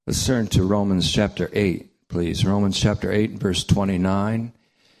Let's turn to Romans chapter 8, please. Romans chapter 8, verse 29.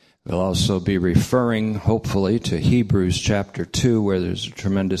 We'll also be referring, hopefully, to Hebrews chapter 2, where there's a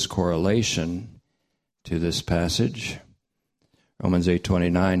tremendous correlation to this passage. Romans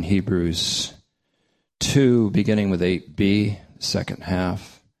 8:29, Hebrews 2, beginning with 8b, second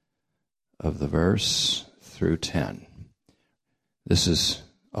half of the verse, through 10. This is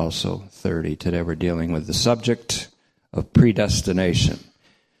also 30. Today we're dealing with the subject of predestination.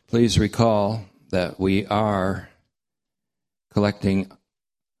 Please recall that we are collecting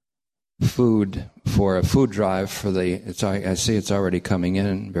food for a food drive for I see it's already coming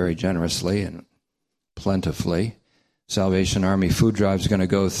in very generously and plentifully. Salvation Army food drive is going to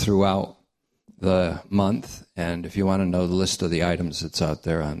go throughout the month, and if you want to know the list of the items, it's out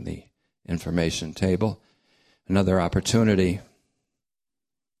there on the information table. Another opportunity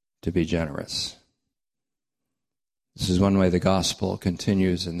to be generous. This is one way the gospel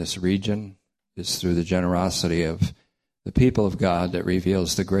continues in this region, is through the generosity of the people of God that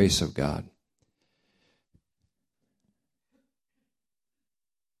reveals the grace of God.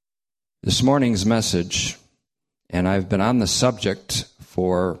 This morning's message, and I've been on the subject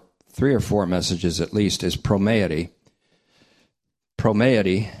for 3 or 4 messages at least, is promeity.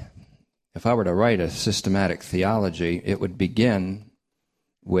 Promeity, if I were to write a systematic theology, it would begin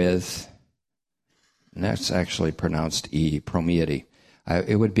with, and that's actually pronounced promeity.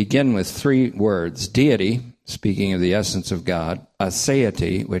 It would begin with 3 words: deity, speaking of the essence of God;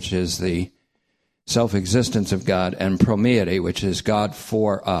 aseity, which is the self-existence of God; and promeity, which is God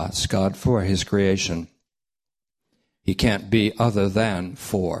for us, God for his creation. He can't be other than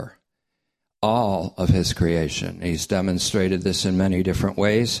for all of his creation. He's demonstrated this in many different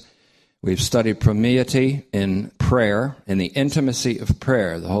ways. We've studied promeity in prayer. In the intimacy of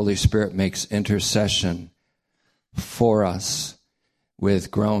prayer, the Holy Spirit makes intercession for us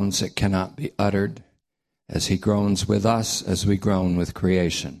with groans that cannot be uttered, as he groans with us as we groan with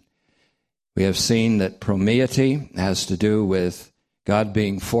creation. We have seen that promeity has to do with God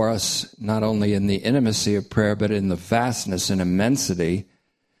being for us not only in the intimacy of prayer, but in the vastness and immensity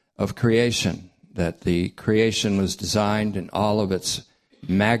of creation, that the creation was designed in all of its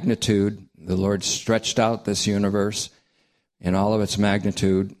magnitude. The Lord stretched out this universe in all of its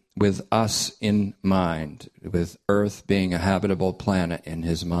magnitude with us in mind, with earth being a habitable planet in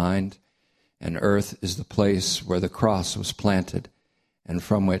his mind. And earth is the place where the cross was planted and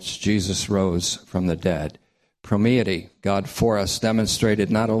from which Jesus rose from the dead. Promeity, God for us, demonstrated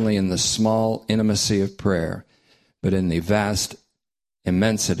not only in the small intimacy of prayer, but in the vast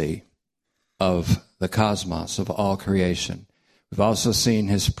immensity of the cosmos, of all creation. We've also seen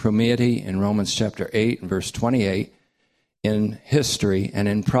his promeity in Romans chapter 8 and verse 28 in history and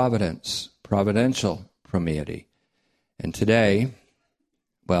in providence, providential promeity. And today,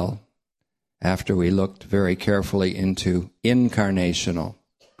 after we looked very carefully into incarnational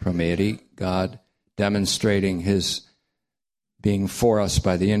promeity, God demonstrating his being for us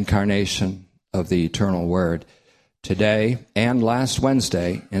by the incarnation of the eternal Word. Today and last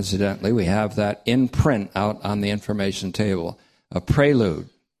Wednesday, incidentally, we have that in print out on the information table, a prelude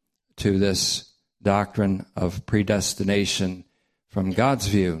to this doctrine of predestination from God's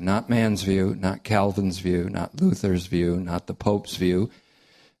view, not man's view, not Calvin's view, not Luther's view, not the Pope's view,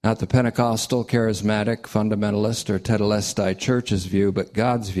 not the Pentecostal, charismatic, fundamentalist, or Tetelestai church's view, but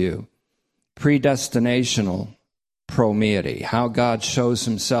God's view. Predestinational promeity, how God shows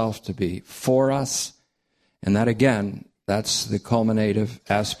himself to be for us. And that, again, that's the culminative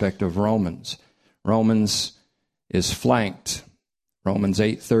aspect of Romans. Romans is flanked. Romans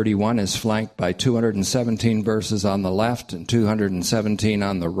 8:31 is flanked by 217 verses on the left and 217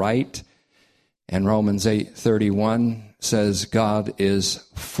 on the right. And Romans 8:31 says God is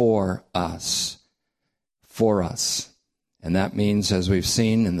for us. For us. And that means, as we've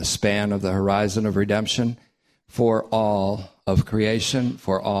seen in the span of the horizon of redemption, for all of creation,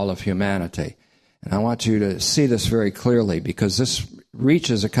 for all of humanity. And I want you to see this very clearly, because this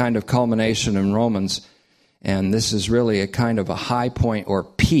reaches a kind of culmination in Romans, and this is really a kind of a high point or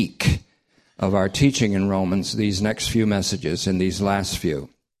peak of our teaching in Romans, these next few messages and these last few.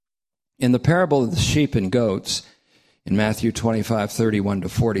 In the parable of the sheep and goats, in Matthew 25:31 to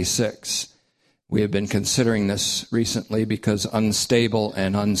 46, we have been considering this recently because unstable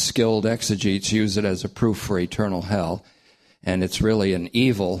and unskilled exegetes use it as a proof for eternal hell, and it's really an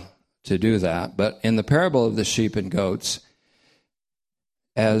evil to do that. But in the parable of the sheep and goats,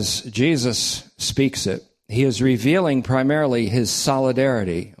 as Jesus speaks it, he is revealing primarily his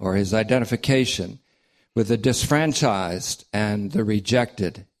solidarity or his identification with the disfranchised and the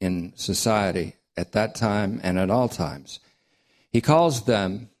rejected in society at that time and at all times. He calls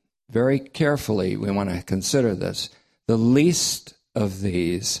them very carefully, we want to consider this. The least of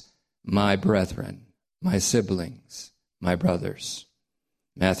these, my brethren, my siblings, my brothers.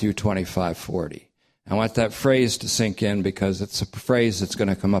 Matthew 25:40. I want that phrase to sink in because it's a phrase that's going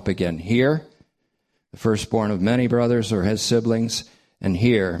to come up again here. The firstborn of many brothers or his siblings, and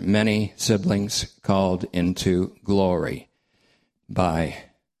here many siblings called into glory by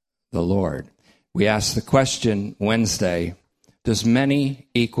the Lord. We asked the question Wednesday, does many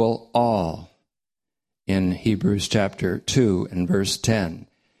equal all? In Hebrews chapter 2 and verse 10,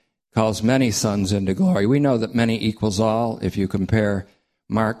 calls many sons into glory. We know that many equals all if you compare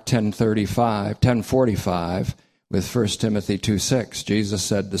Mark 10:45 with 1 Timothy 2:6. Jesus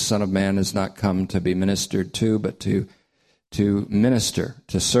said, the Son of Man is not come to be ministered to, but to minister,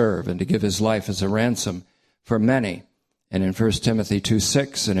 to serve, and to give his life as a ransom for many. And in 1 Timothy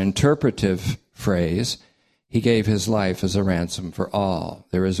 2:6, an interpretive phrase, he gave his life as a ransom for all.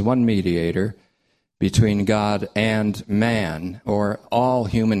 There is one mediator between God and man, or all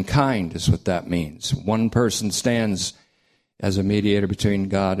humankind is what that means. One person stands as a mediator between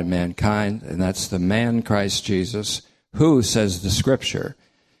God and mankind, and that's the man Christ Jesus, who, says the Scripture,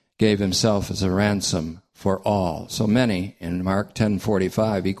 gave himself as a ransom for all. So many in Mark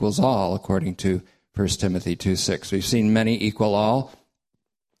 10:45 equals all, according to 1 Timothy 2:6. We've seen many equal all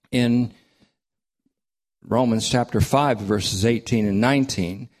in Romans chapter 5, verses 18 and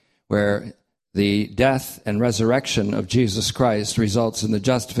 19, where the death and resurrection of Jesus Christ results in the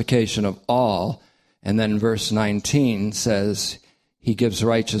justification of all. And then verse 19 says, he gives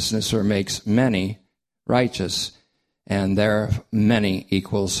righteousness or makes many righteous, and there many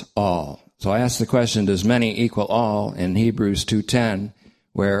equals all. So I ask the question, does many equal all in Hebrews 2:10,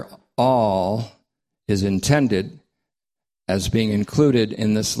 where all is intended as being included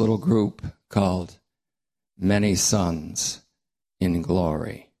in this little group called many sons in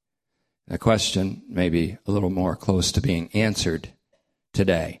glory? A question maybe a little more close to being answered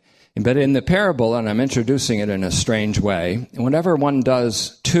today. But in the parable, and I'm introducing it in a strange way, whenever one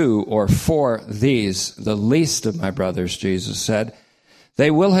does to or for these, the least of my brothers, Jesus said,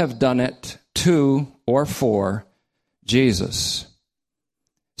 they will have done it to or for Jesus.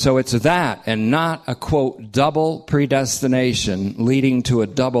 So it's that and not a, quote, double predestination leading to a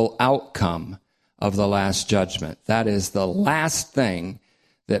double outcome of the last judgment. That is the last thing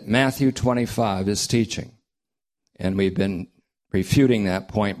that Matthew 25 is teaching. And we've been refuting that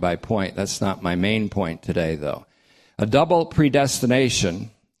point by point. That's not my main point today, though. A double predestination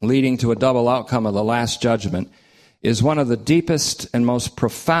leading to a double outcome of the last judgment is one of the deepest and most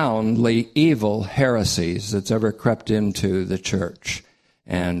profoundly evil heresies that's ever crept into the church.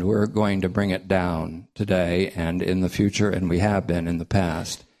 And we're going to bring it down today and in the future, and we have been in the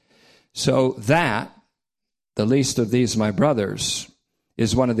past. So that, the least of these my brothers,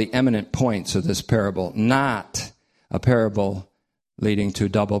 is one of the eminent points of this parable, not a parable leading to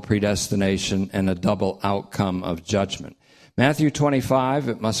double predestination and a double outcome of judgment. Matthew 25,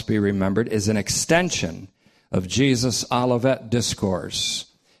 it must be remembered, is an extension of Jesus' Olivet Discourse,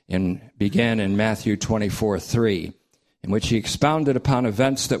 began in Matthew 24:3, in which he expounded upon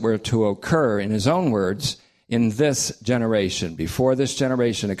events that were to occur, in his own words, in this generation, before this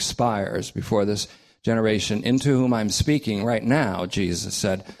generation expires, before this generation into whom I'm speaking right now, Jesus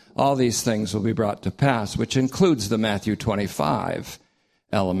said, all these things will be brought to pass, which includes the Matthew 25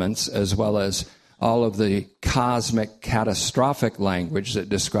 elements, as well as all of the cosmic catastrophic language that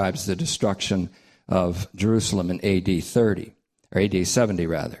describes the destruction of Jerusalem in AD 30, or AD 70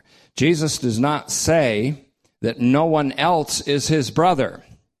 rather. Jesus does not say that no one else is his brother.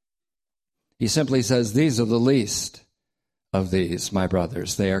 He simply says, these are the least of these, my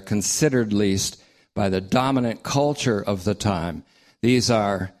brothers. They are considered least by the dominant culture of the time. These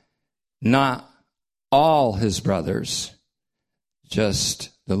are not all his brothers, just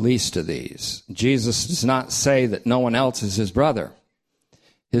the least of these. Jesus does not say that no one else is his brother.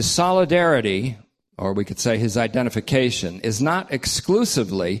 His solidarity, or we could say his identification, is not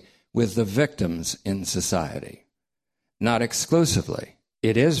exclusively with the victims in society. Not exclusively.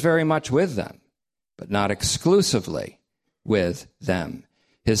 It is very much with them, but not exclusively with them.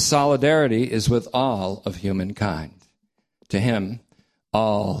 His solidarity is with all of humankind. To him,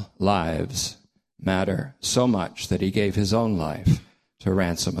 all lives matter so much that he gave his own life to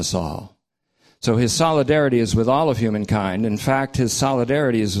ransom us all. So his solidarity is with all of humankind. In fact, his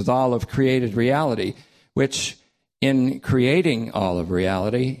solidarity is with all of created reality, which in creating all of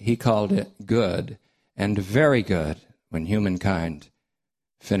reality, he called it good and very good when humankind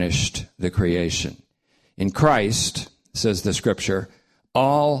finished the creation. In Christ, says the Scripture,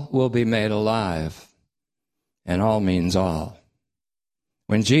 all will be made alive. And all means all.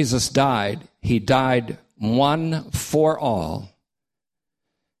 When Jesus died, he died one for all,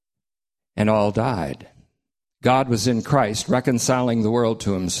 and all died. God was in Christ, reconciling the world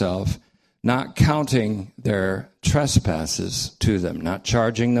to himself, not counting their trespasses to them, not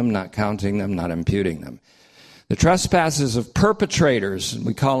charging them, not counting them, not imputing them. The trespasses of perpetrators,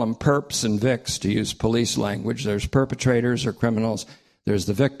 we call them perps and vicks to use police language. There's perpetrators or criminals. There's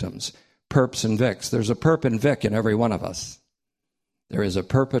the victims, perps and vicks. There's a perp and vic in every one of us. There is a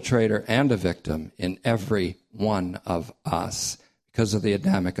perpetrator and a victim in every one of us because of the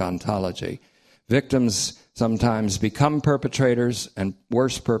Adamic ontology. Victims sometimes become perpetrators and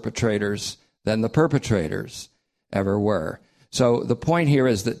worse perpetrators than the perpetrators ever were. So the point here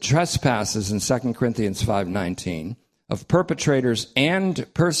is that trespasses in 2 Corinthians 5:19 of perpetrators and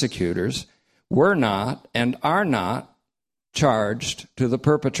persecutors were not and are not charged to the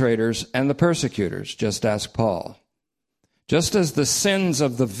perpetrators and the persecutors. Just ask Paul. Just as the sins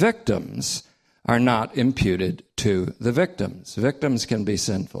of the victims are not imputed to the victims. Victims can be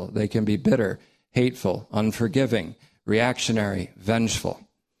sinful. They can be bitter, hateful, unforgiving, reactionary, vengeful.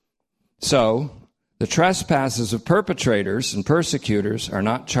 So, the trespasses of perpetrators and persecutors are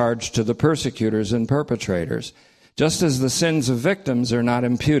not charged to the persecutors and perpetrators, just as the sins of victims are not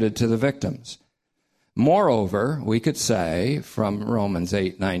imputed to the victims. Moreover, we could say from Romans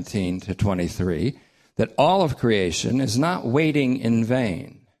 8:19 to 23 that all of creation is not waiting in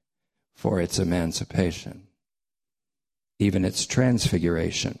vain for its emancipation, even its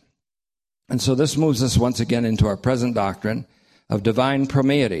transfiguration. And so this moves us once again into our present doctrine of divine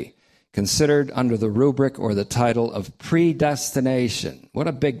promeity, considered under the rubric or the title of predestination. What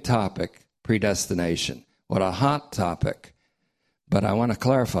a big topic, predestination. What a hot topic. But I want to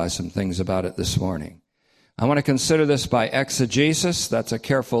clarify some things about it this morning. I want to consider this by exegesis. That's a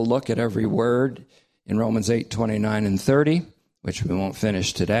careful look at every word in Romans 8:29 and 30, which we won't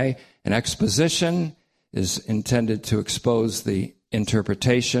finish today. An exposition is intended to expose the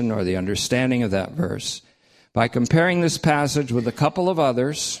interpretation or the understanding of that verse. By comparing this passage with a couple of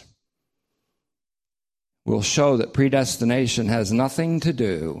others, we'll show that predestination has nothing to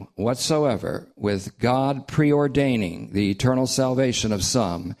do whatsoever with God preordaining the eternal salvation of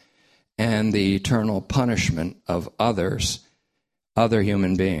some and the eternal punishment of others, other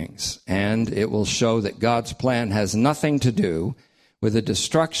human beings. And it will show that God's plan has nothing to do with the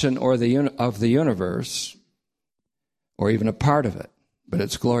destruction or of the universe, or even a part of it, but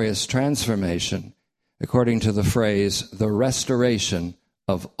its glorious transformation, according to the phrase, the restoration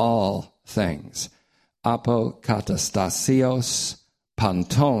of all things. Apokatastasios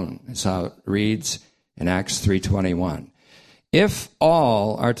panton is how it reads in Acts 3:21. If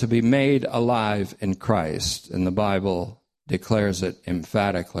all are to be made alive in Christ, and the Bible declares it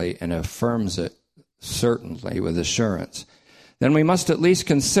emphatically and affirms it certainly with assurance, then we must at least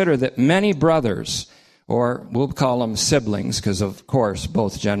consider that many brothers, or we'll call them siblings, because of course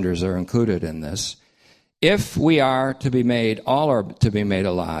both genders are included in this. If we are to be made, all are to be made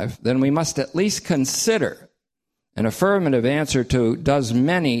alive, then we must at least consider an affirmative answer to, does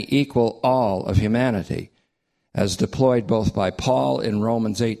many equal all of humanity? As deployed both by Paul in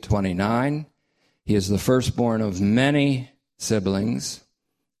Romans 8:29, he is the firstborn of many siblings,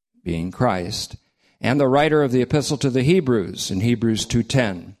 being Christ, and the writer of the epistle to the Hebrews in Hebrews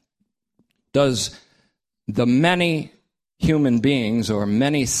 2:10. Does the many human beings or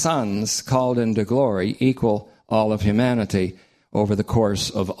many sons called into glory equal all of humanity over the course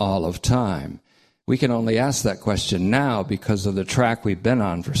of all of time? We can only ask that question now because of the track we've been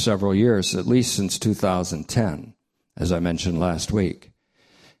on for several years, at least since 2010, as I mentioned last week.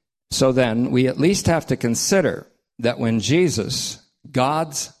 So then, we at least have to consider that when Jesus,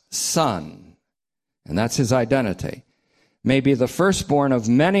 God's Son, and that's his identity, may be the firstborn of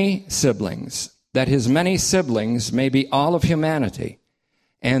many siblings, that his many siblings may be all of humanity,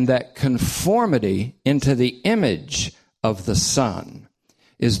 and that conformity into the image of the Son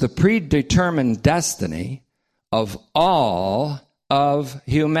is the predetermined destiny of all of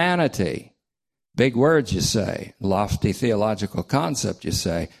humanity. Big words, you say. Lofty theological concept, you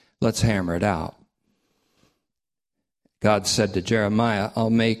say. Let's hammer it out. God said to Jeremiah, I'll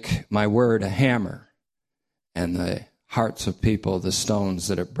make my word a hammer, and the hearts of people the stones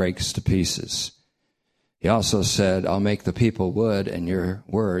that it breaks to pieces. He also said, I'll make the people wood and your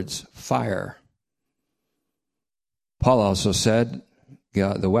words fire. Paul also said,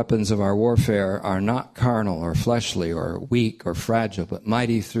 the weapons of our warfare are not carnal or fleshly or weak or fragile, but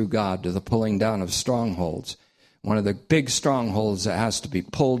mighty through God to the pulling down of strongholds. One of the big strongholds that has to be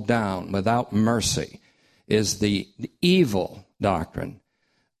pulled down without mercy is the evil doctrine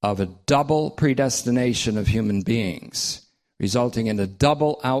of a double predestination of human beings. resulting in a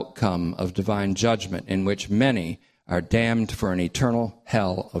double outcome of divine judgment in which many are damned for an eternal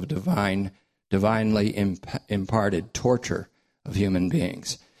hell of divinely imparted torture of human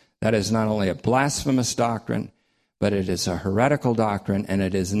beings. That is not only a blasphemous doctrine, but it is a heretical doctrine, and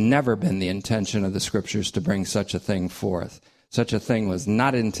it has never been the intention of the Scriptures to bring such a thing forth. Such a thing was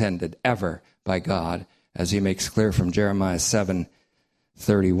not intended ever by God, as he makes clear from Jeremiah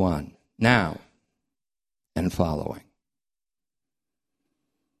 7:31. Now, and following.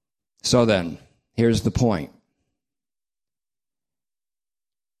 So then, here's the point.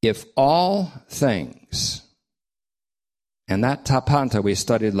 If all things, and that tapanta we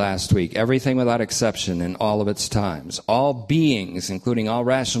studied last week, everything without exception in all of its times, all beings, including all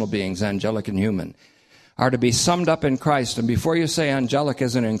rational beings, angelic and human, are to be summed up in Christ. And before you say angelic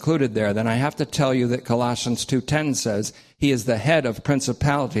isn't included there, then I have to tell you that Colossians 2:10 says he is the head of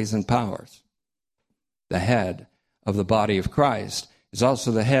principalities and powers. The head of the body of Christ is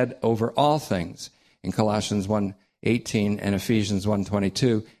also the head over all things in Colossians 1:18 and Ephesians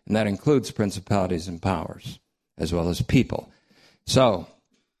 1:22, and that includes principalities and powers, as well as people. So,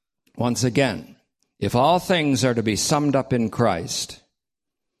 once again, if all things are to be summed up in Christ,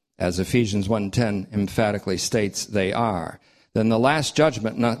 as Ephesians 1:10 emphatically states they are, then the last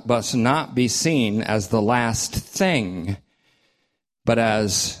judgment must not be seen as the last thing, but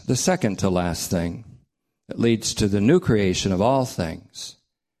as the second to last thing that leads to the new creation of all things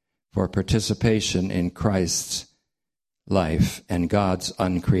for participation in Christ's life and God's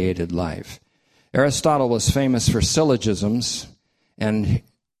uncreated life. Aristotle was famous for syllogisms, and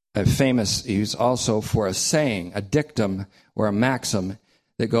he's also for a saying, a dictum or a maxim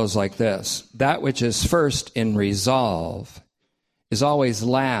that goes like this: that which is first in resolve is always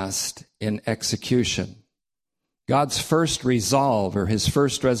last in execution. God's first resolve, or his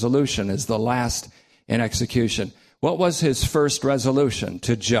first resolution, is the last in execution. What was his first resolution?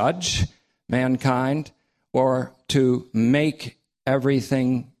 To judge mankind, or to make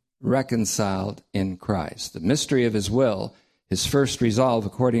everything reconciled in Christ? The mystery of his will, his first resolve,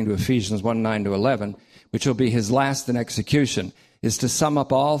 according to Ephesians 1:9-11, which will be his last in execution, is to sum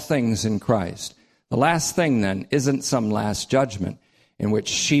up all things in Christ. The last thing, then, isn't some last judgment in which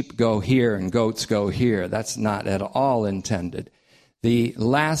sheep go here and goats go here. That's not at all intended. The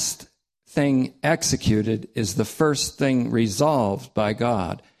last thing executed is the first thing resolved by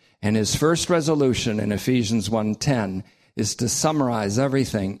God. And his first resolution in Ephesians 1:10 is to summarize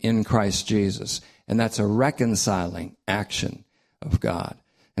everything in Christ Jesus. And that's a reconciling action of God.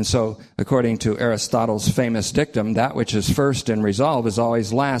 And so, according to Aristotle's famous dictum, that which is first in resolve is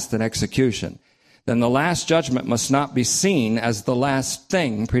always last in execution. Then the last judgment must not be seen as the last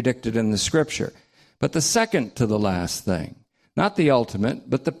thing predicted in the Scripture, but the second to the last thing. Not the ultimate,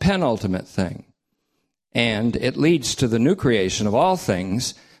 but the penultimate thing. And it leads to the new creation of all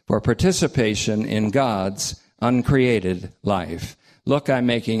things for participation in God's uncreated life. Look, I'm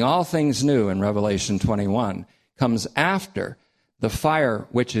making all things new in Revelation 21. Comes after the fire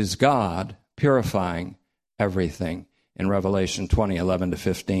which is God purifying everything in Revelation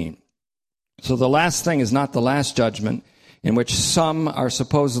 20:11-15. So the last thing is not the last judgment in which some are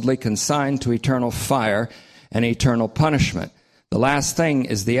supposedly consigned to eternal fire and eternal punishment. The last thing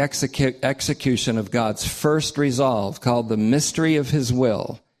is the execution of God's first resolve, called the mystery of his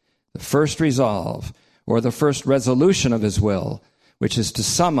will, the first resolve, or the first resolution of his will, which is to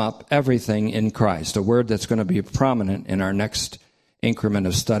sum up everything in Christ, a word that's going to be prominent in our next increment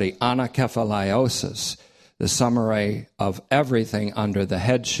of study, anakephalaiosis, the summary of everything under the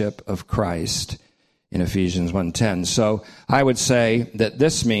headship of Christ in Ephesians 1:10. So I would say that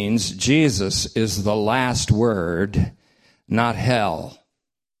this means Jesus is the last word, not hell.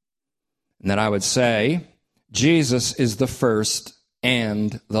 And that I would say Jesus is the first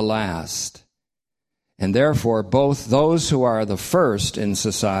and the last. And therefore, both those who are the first in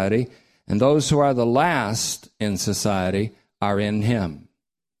society and those who are the last in society are in him.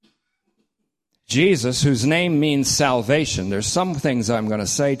 Jesus, whose name means salvation. There's some things I'm going to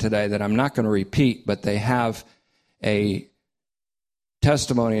say today that I'm not going to repeat, but they have a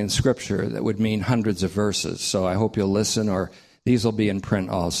testimony in Scripture that would mean hundreds of verses. So I hope you'll listen, or these will be in print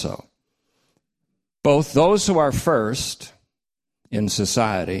also. Both those who are first in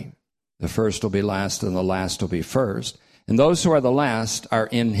society, the first will be last and the last will be first, and those who are the last are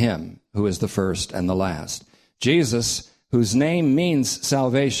in him, who is the first and the last. Jesus, whose name means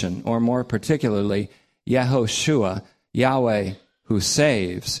salvation, or more particularly, Yehoshua, Yahweh who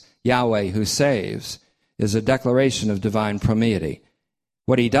saves, is a declaration of divine promeity.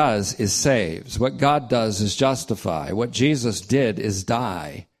 What he does is saves. What God does is justify. What Jesus did is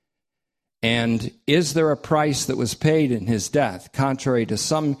die. And is there a price that was paid in his death, contrary to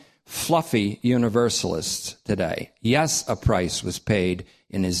some fluffy universalists today? Yes, a price was paid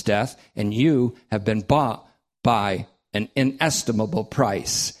in his death, and you have been bought by an inestimable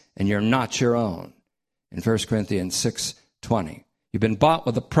price, and you're not your own. In 1 Corinthians 6:20. You've been bought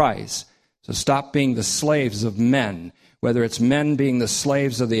with a price, so stop being the slaves of men, whether it's men being the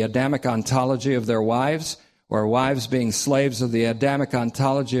slaves of the Adamic ontology of their wives, or wives being slaves of the Adamic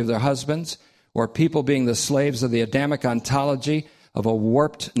ontology of their husbands, or people being the slaves of the Adamic ontology of a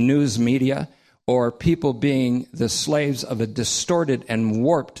warped news media, or people being the slaves of a distorted and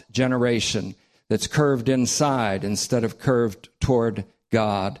warped generation that's curved inside instead of curved toward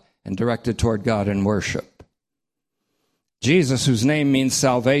God and directed toward God in worship. Jesus, whose name means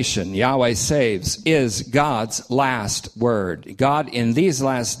salvation, Yahweh saves, is God's last word. God in these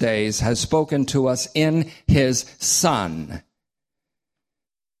last days has spoken to us in his Son.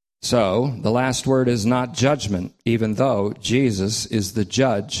 So, the last word is not judgment, even though Jesus is the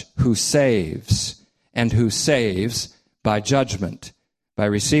judge who saves, and who saves by judgment, by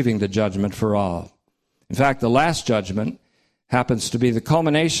receiving the judgment for all. In fact, the last judgment happens to be the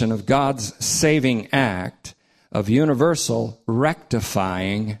culmination of God's saving act of universal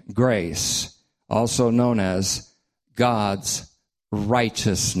rectifying grace, also known as God's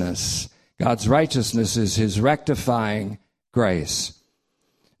righteousness. God's righteousness is his rectifying grace.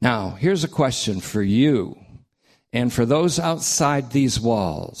 Now, here's a question for you and for those outside these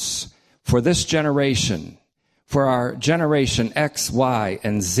walls, for this generation, for our generation X, Y,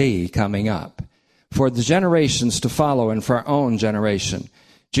 and Z coming up, for the generations to follow and for our own generation.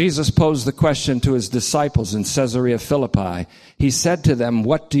 Jesus posed the question to his disciples in Caesarea Philippi. He said to them,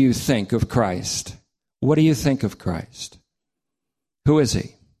 "What do you think of Christ?" What do you think of Christ? Who is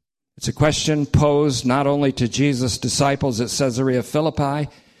he? It's a question posed not only to Jesus' disciples at Caesarea Philippi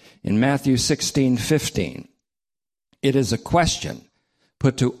in Matthew 16:15. It is a question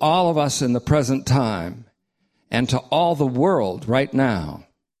put to all of us in the present time and to all the world right now,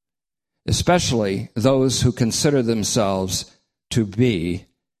 especially those who consider themselves to be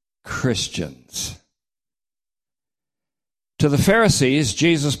Christians. To the Pharisees,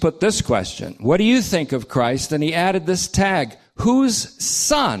 Jesus put this question: what do you think of Christ? And he added this tag: whose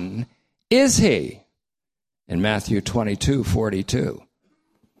son is he? In Matthew 22:42.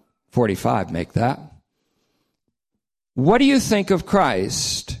 45, make that. What do you think of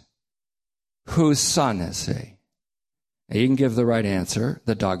Christ? Whose son is he? Now, you can give the right answer,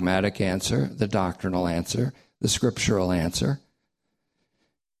 the dogmatic answer, the doctrinal answer, the scriptural answer.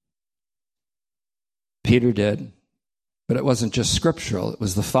 Peter did, but it wasn't just scriptural. It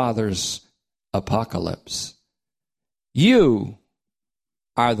was the Father's apocalypse. You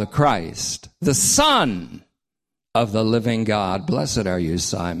are the Christ, the Son of the living God. Blessed are you,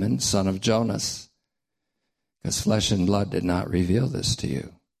 Simon, son of Jonas, because flesh and blood did not reveal this to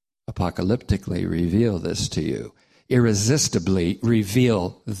you, apocalyptically reveal this to you, irresistibly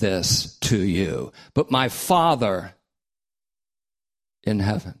reveal this to you, but my Father in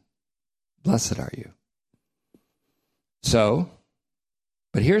heaven. Blessed are you. So,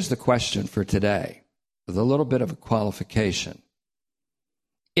 but here's the question for today, with a little bit of a qualification.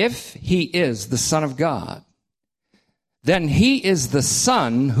 If he is the Son of God, then he is the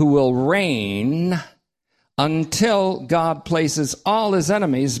Son who will reign until God places all his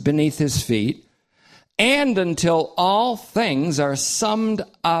enemies beneath his feet, and until all things are summed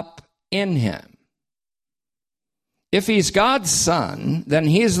up in him. If he's God's Son, then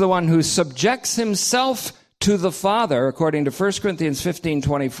he's the one who subjects himself to the Father, according to 1 Corinthians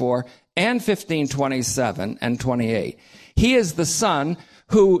 15:24 and 15:27 and 28. He is the Son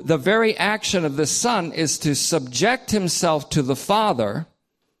who, the very action of the Son is to subject himself to the Father,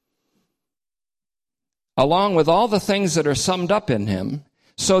 along with all the things that are summed up in him,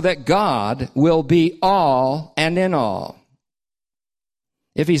 so that God will be all and in all.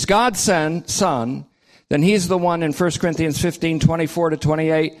 If he's God's Son, then he's the one in 1 Corinthians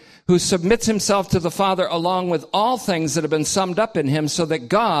 15:24-28 who submits himself to the Father along with all things that have been summed up in him so that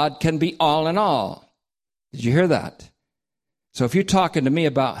God can be all in all. Did you hear that? So if you're talking to me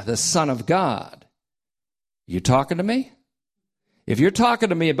about the Son of God, you talking to me? If you're talking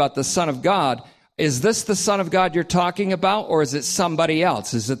to me about the Son of God, is this the Son of God you're talking about, or is it somebody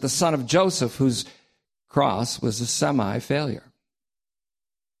else? Is it the son of Joseph whose cross was a semi-failure?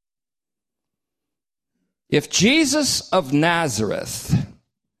 If Jesus of Nazareth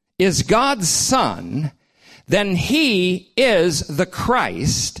is God's Son, then he is the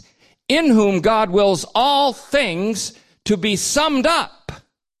Christ in whom God wills all things to be summed up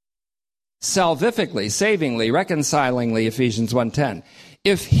salvifically, savingly, reconcilingly, Ephesians 1:10,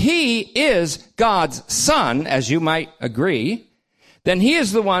 If he is God's son, as you might agree, then he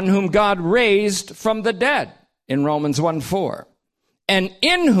is the one whom God raised from the dead in Romans 1:4, and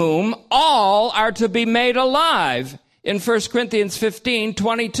in whom all are to be made alive in 1 Corinthians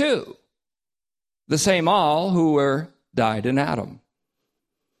 15:22. The same all who died in Adam.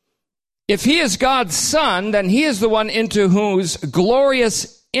 If he is God's son, then he is the one into whose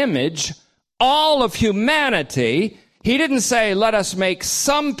glorious image all of humanity. He didn't say, let us make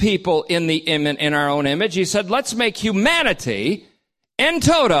some people in our own image. He said, let's make humanity in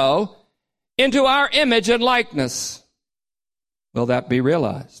toto into our image and likeness. Will that be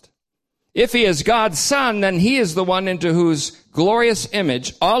realized? If he is God's son, then he is the one into whose glorious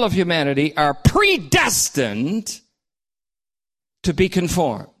image all of humanity are predestined to be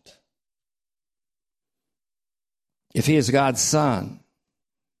conformed. If he is God's son,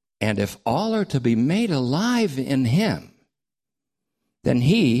 and if all are to be made alive in him, then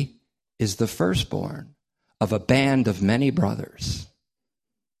he is the firstborn of a band of many brothers,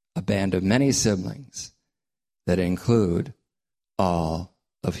 a band of many siblings that include all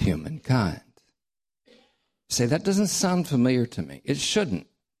of humankind. Say, that doesn't sound familiar to me. It shouldn't.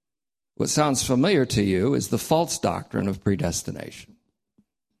 What sounds familiar to you is the false doctrine of predestination.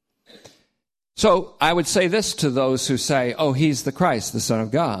 So I would say this to those who say, oh, he's the Christ, the Son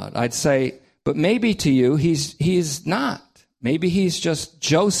of God. I'd say, but maybe to you, he's not. Maybe he's just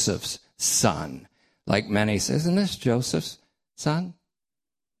Joseph's son. Like many say, isn't this Joseph's son?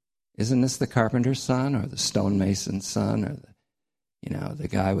 Isn't this the carpenter's son or the stonemason's son or the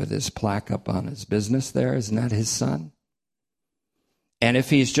guy with his plaque up on his business there? Isn't that his son? And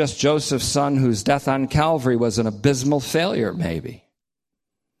if he's just Joseph's son whose death on Calvary was an abysmal failure, maybe,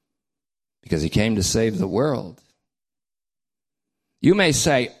 because he came to save the world. You may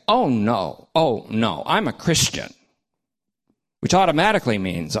say, oh no, I'm a Christian, which automatically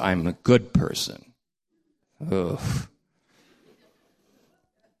means I'm a good person. Ugh.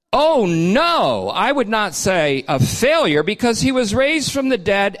 Oh no, I would not say a failure, because he was raised from the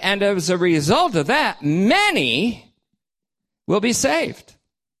dead, and as a result of that, many will be saved.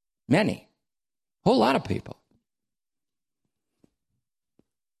 Many. A whole lot of people.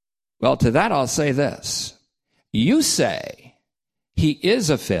 Well, to that I'll say this. You say he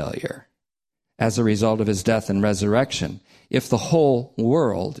is a failure as a result of his death and resurrection if the whole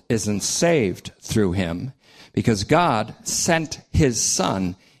world isn't saved through him, because God sent his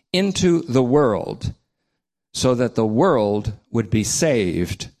son into the world so that the world would be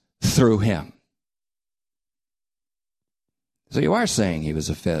saved through him. So you are saying he was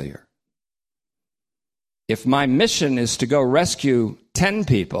a failure. If my mission is to go rescue 10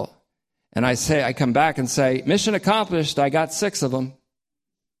 people, and I come back and say, mission accomplished, I got 6 of them,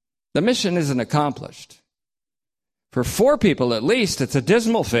 the mission isn't accomplished. For 4 people at least, it's a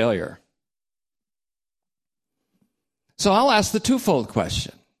dismal failure. So I'll ask the twofold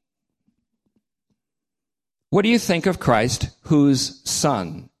question. What do you think of Christ? Whose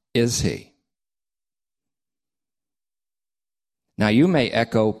son is he? Now, you may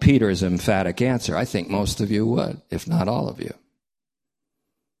echo Peter's emphatic answer. I think most of you would, if not all of you.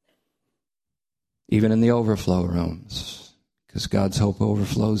 Even in the overflow rooms, because God's hope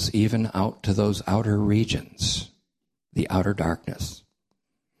overflows even out to those outer regions, the outer darkness.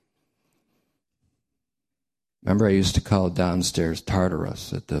 Remember, I used to call downstairs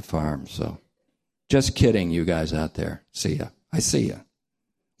Tartarus at the farm, so just kidding, you guys out there. See ya. I see ya.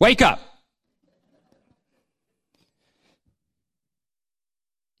 Wake up!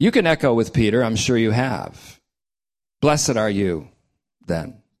 You can echo with Peter, I'm sure you have. Blessed are you,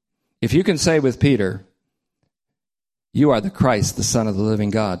 then. If you can say with Peter, you are the Christ, the Son of the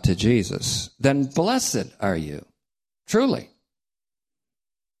living God, to Jesus, then blessed are you, truly.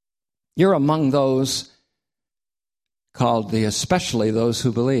 You're among those called especially those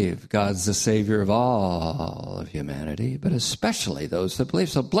who believe. God's the Savior of all of humanity, but especially those that believe.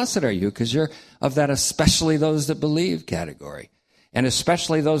 So blessed are you, because you're of that especially those that believe category, and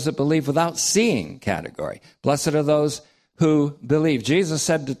especially those that believe without seeing category. Blessed are those who believe. Jesus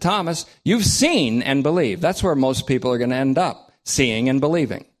said to Thomas, you've seen and believed. That's where most people are going to end up, seeing and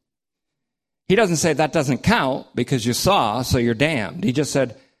believing. He doesn't say that doesn't count because you saw, so you're damned. He just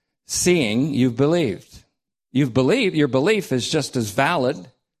said, seeing, you've believed. You've believed, your belief is just as valid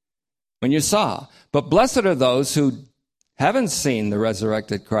when you saw. But blessed are those who haven't seen the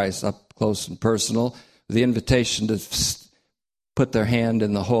resurrected Christ up close and personal, the invitation to put their hand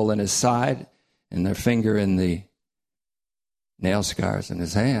in the hole in his side and their finger in the nail scars in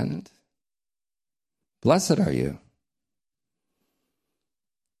his hand. Blessed are you.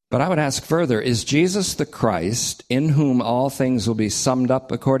 But I would ask further, is Jesus the Christ, in whom all things will be summed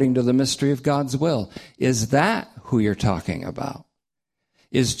up according to the mystery of God's will? Is that who you're talking about?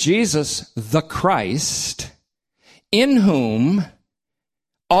 Is Jesus the Christ, in whom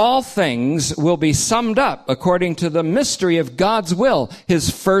all things will be summed up according to the mystery of God's will, his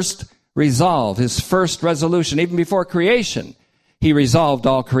first resolve, his first resolution? Even before creation, he resolved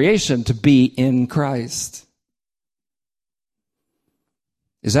all creation to be in Christ.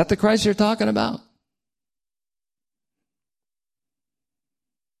 Is that the Christ you're talking about?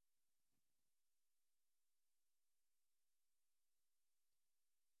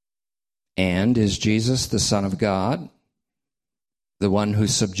 And is Jesus the Son of God, the one who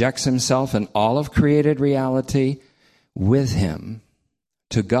subjects himself and all of created reality with him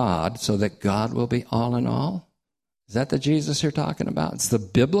to God so that God will be all in all? Is that the Jesus you're talking about? It's the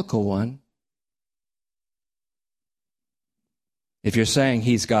biblical one. If you're saying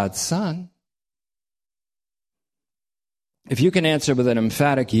he's God's son, if you can answer with an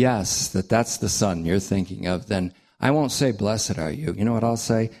emphatic yes that that's the son you're thinking of, then I won't say blessed are you. You know what I'll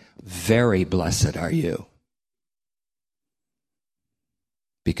say? Very blessed are you.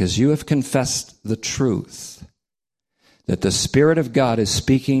 Because you have confessed the truth that the Spirit of God is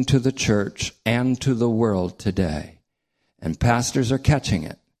speaking to the church and to the world today. And pastors are catching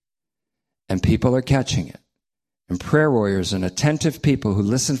it. And people are catching it. And prayer warriors and attentive people who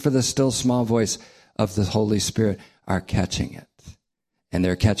listen for the still small voice of the Holy Spirit are catching it. And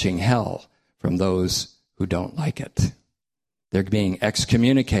they're catching hell from those who don't like it. They're being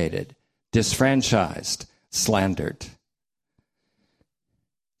excommunicated, disfranchised, slandered.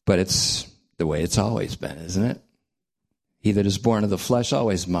 But it's the way it's always been, isn't it? He that is born of the flesh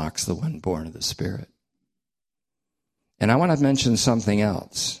always mocks the one born of the Spirit. And I want to mention something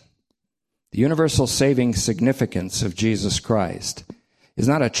else. The universal saving significance of Jesus Christ is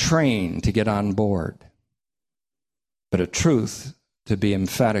not a train to get on board, but a truth to be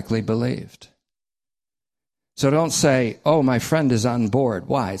emphatically believed. So don't say, oh, my friend is on board.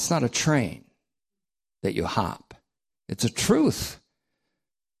 Why? It's not a train that you hop. It's a truth,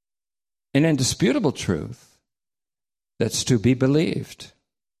 an indisputable truth that's to be believed.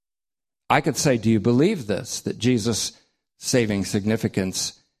 I could say, do you believe this, that Jesus' saving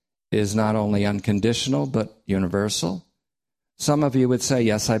significance is not only unconditional, but universal? Some of you would say,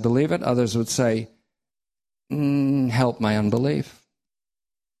 yes, I believe it. Others would say, help my unbelief.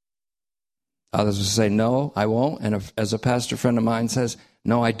 Others would say, no, I won't. And if, as a pastor friend of mine says,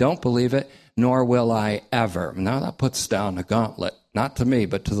 no, I don't believe it, nor will I ever. Now that puts down a gauntlet, not to me,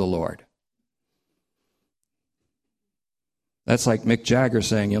 but to the Lord. That's like Mick Jagger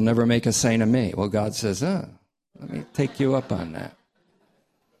saying, you'll never make a saint of me. Well, God says, let me take you up on that.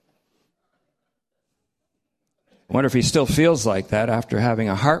 I wonder if he still feels like that after having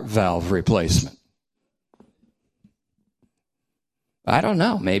a heart valve replacement. I don't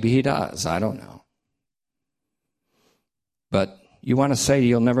know. Maybe he does. I don't know. But you want to say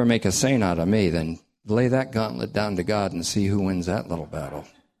you'll never make a saint out of me, then lay that gauntlet down to God and see who wins that little battle.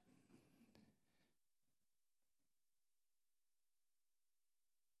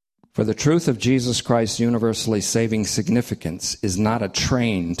 For the truth of Jesus Christ's universally saving significance is not a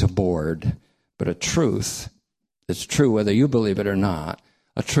train to board, but a truth that's true whether you believe it or not,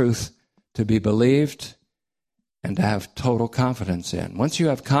 a truth to be believed and to have total confidence in. Once you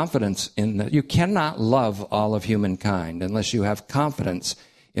have confidence in that, you cannot love all of humankind unless you have confidence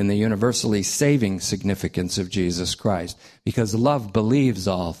in the universally saving significance of Jesus Christ, because love believes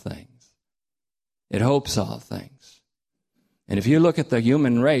all things. It hopes all things. And if you look at the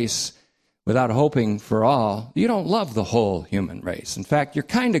human race without hoping for all, you don't love the whole human race. In fact, you're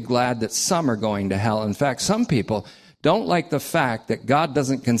kind of glad that some are going to hell. In fact, some people don't like the fact that God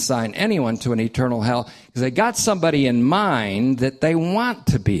doesn't consign anyone to an eternal hell because they got somebody in mind that they want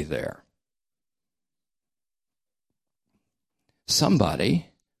to be there. Somebody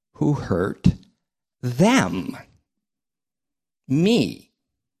who hurt them. Me.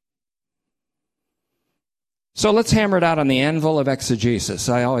 So let's hammer it out on the anvil of exegesis.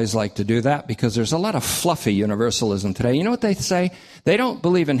 I always like to do that because there's a lot of fluffy universalism today. You know what they say? They don't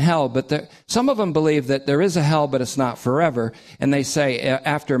believe in hell, but some of them believe that there is a hell, but it's not forever. And they say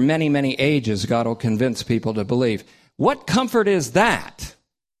after many, many ages, God will convince people to believe. What comfort is that?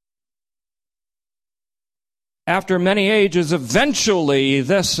 After many ages, eventually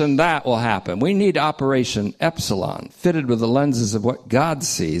this and that will happen. We need Operation Epsilon, fitted with the lenses of what God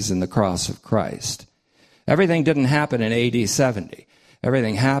sees in the cross of Christ. Everything didn't happen in AD 70.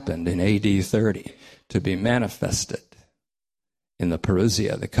 Everything happened in AD 30 to be manifested in the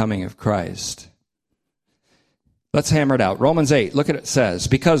parousia, the coming of Christ. Let's hammer it out. Romans 8, look at it says,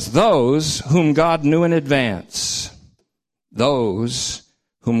 because those whom God knew in advance, those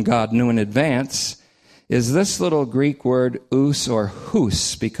whom God knew in advance, is this little Greek word ous or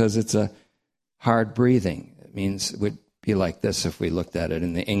hus, because it's a hard breathing. It means, it would be like this if we looked at it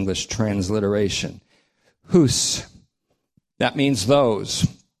in the English transliteration. Hus. That means those.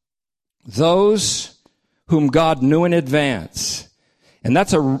 Those whom God knew in advance. And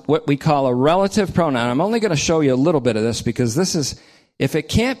that's what we call a relative pronoun. I'm only going to show you a little bit of this because this is, if it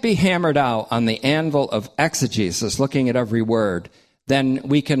can't be hammered out on the anvil of exegesis, looking at every word, then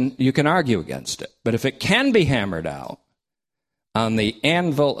you can argue against it. But if it can be hammered out on the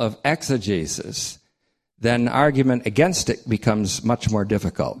anvil of exegesis, then argument against it becomes much more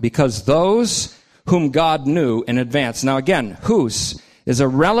difficult. Because those whom God knew in advance. Now again, hus is a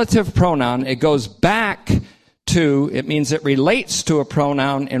relative pronoun. It goes back to, it means it relates to a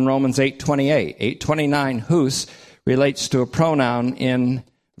pronoun in Romans 8:28. 8:29, hus, relates to a pronoun in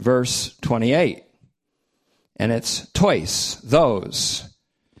verse 28. And it's tois, those.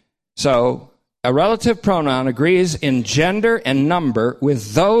 So, a relative pronoun agrees in gender and number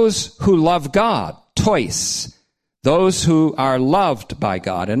with those who love God, tois, those who are loved by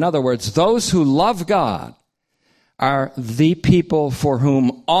God. In other words, those who love God are the people for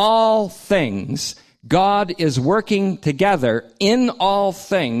whom all things, God is working together in all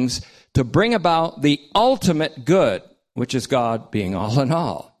things to bring about the ultimate good, which is God being all in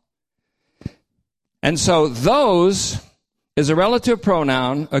all. And so those is a relative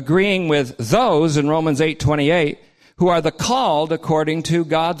pronoun agreeing with those in Romans 8:28 who are the called according to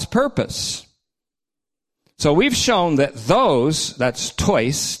God's purpose. So we've shown that those, that's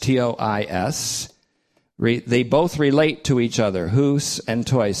tois, T-O-I-S, they both relate to each other, hus and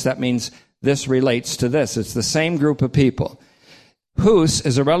tois. That means this relates to this. It's the same group of people. Hus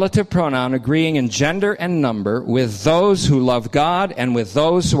is a relative pronoun agreeing in gender and number with those who love God and with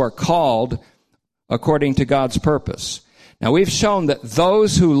those who are called according to God's purpose. Now we've shown that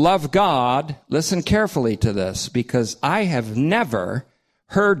those who love God, listen carefully to this, because I have never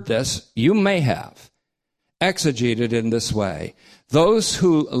heard this, you may have, exegeted in this way. Those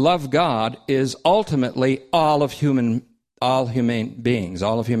who love God is ultimately all human beings,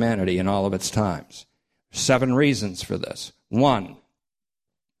 all of humanity in all of its times. 7 reasons for this. 1,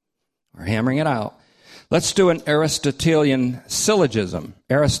 we're hammering it out. Let's do an Aristotelian syllogism.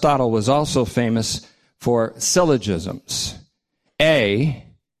 Aristotle was also famous for syllogisms. A,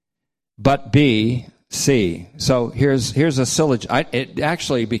 but B, C. So here's a syllogism. It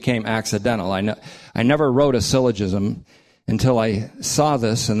actually became accidental. I never wrote a syllogism until I saw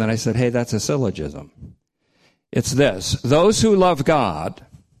this, and then I said, hey, that's a syllogism. It's this: those who love God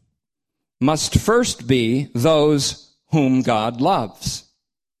must first be those whom God loves.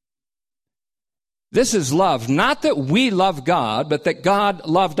 This is love, not that we love God, but that God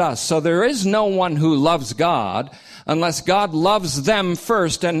loved us. So there is no one who loves God unless God loves them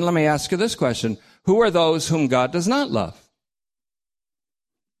first. And let me ask you this question: who are those whom God does not love?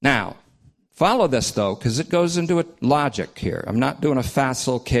 Now, follow this though, because it goes into a logic here. I'm not doing a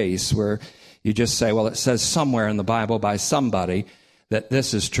facile case where you just say, well, it says somewhere in the Bible by somebody that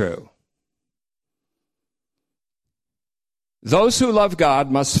this is true. Those who love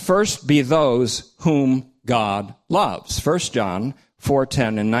God must first be those whom God loves. 1 John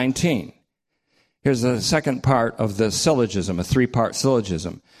 4:10 and 19. Here's the second part of the syllogism, a 3-part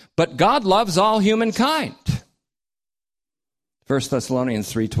syllogism. But God loves all humankind. 1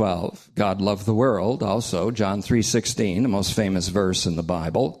 Thessalonians 3:12. God loved the world also. John 3:16, the most famous verse in the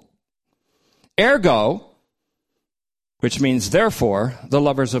Bible. Ergo, which means therefore, the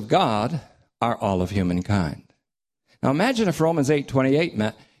lovers of God are all of humankind. Now imagine if Romans 8:28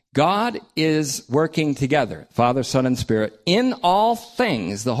 meant God is working together, Father, Son, and Spirit, in all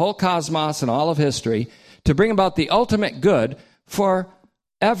things, the whole cosmos and all of history, to bring about the ultimate good for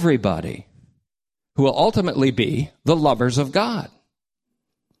everybody who will ultimately be the lovers of God.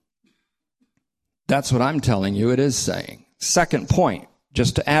 That's what I'm telling you it is saying. Second point,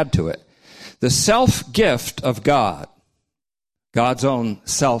 just to add to it, the self-gift of God. God's own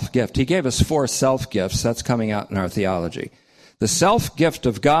self-gift. He gave us 4 self-gifts. That's coming out in our theology. The self-gift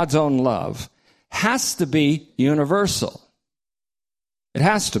of God's own love has to be universal. It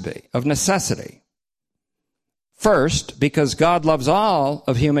has to be, of necessity. First, because God loves all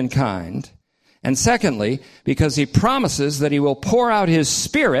of humankind. And secondly, because he promises that he will pour out his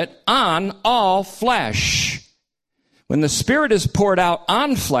Spirit on all flesh. When the Spirit is poured out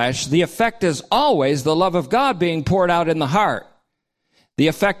on flesh, the effect is always the love of God being poured out in the heart. The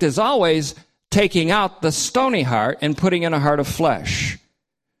effect is always taking out the stony heart and putting in a heart of flesh.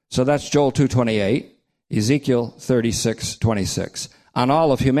 So that's Joel 2:28. Ezekiel 36:26, on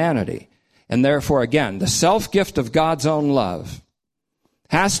all of humanity. And therefore, again, the self-gift of God's own love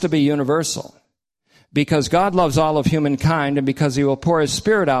has to be universal, because God loves all of humankind and because he will pour his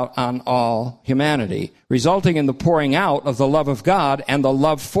Spirit out on all humanity, resulting in the pouring out of the love of God and the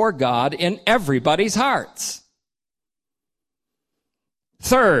love for God in everybody's hearts.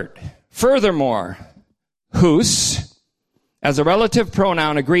 Third, furthermore, hus, as a relative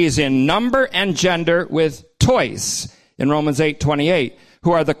pronoun, agrees in number and gender with tois in Romans 8:28,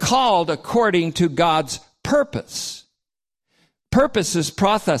 who are the called according to God's purpose. Purpose is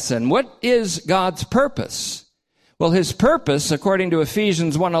prothesin. What is God's purpose? Well, his purpose, according to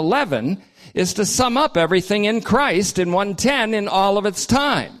Ephesians 1:11, is to sum up everything in Christ in 1:10 in all of its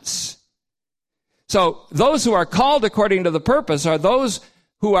times. So those who are called according to the purpose are those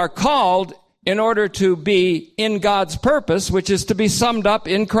who are called in order to be in God's purpose, which is to be summed up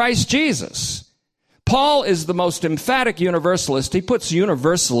in Christ Jesus. Paul is the most emphatic universalist. He puts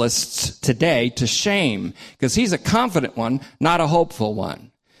universalists today to shame because he's a confident one, not a hopeful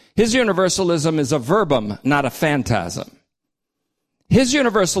one. His universalism is a verbum, not a phantasm. His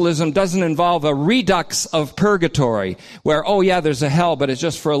universalism doesn't involve a redux of purgatory where, oh yeah, there's a hell, but it's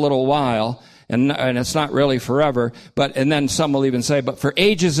just for a little while. And it's not really forever, and then some will even say, but for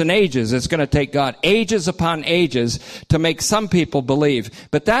ages and ages, it's going to take God ages upon ages to make some people believe.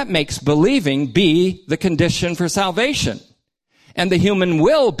 But that makes believing be the condition for salvation. And the human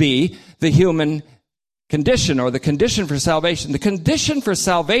will be the human condition, or the condition for salvation. The condition for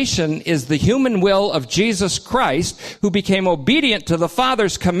salvation is the human will of Jesus Christ, who became obedient to the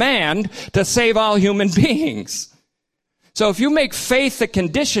Father's command to save all human beings. So if you make faith the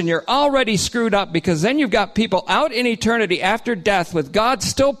condition, you're already screwed up, because then you've got people out in eternity after death with God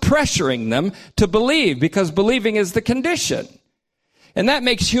still pressuring them to believe, because believing is the condition. And that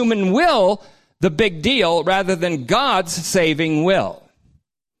makes human will the big deal rather than God's saving will.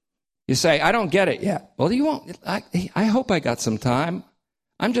 You say, I don't get it yet. Well, you won't. I hope I got some time.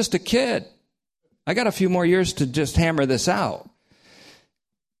 I'm just a kid. I got a few more years to just hammer this out.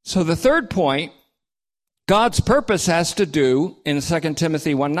 So the third point, God's purpose has to do, in 2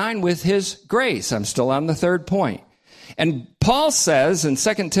 Timothy 1:9, with his grace. I'm still on the third point. And Paul says in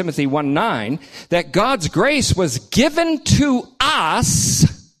 2 Timothy 1:9 that God's grace was given to us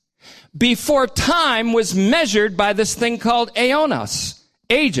before time was measured by this thing called aeonos,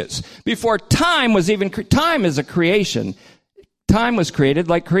 ages. Before time was even, time is a creation. Time was created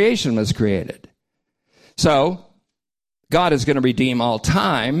like creation was created. So, God is going to redeem all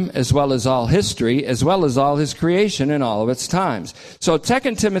time, as well as all history, as well as all his creation in all of its times. So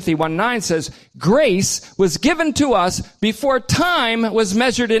 2 Timothy 1:9 says, grace was given to us before time was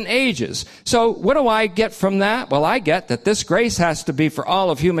measured in ages. So what do I get from that? Well, I get that this grace has to be for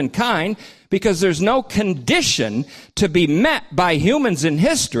all of humankind, because there's no condition to be met by humans in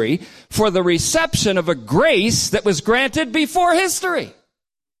history for the reception of a grace that was granted before history.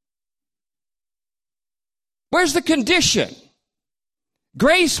 Where's the condition?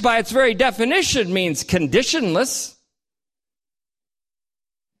 Grace, by its very definition, means conditionless.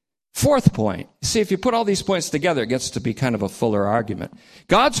 Fourth point. See, if you put all these points together, it gets to be kind of a fuller argument.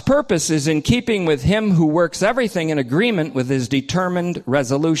 God's purpose is in keeping with him who works everything in agreement with his determined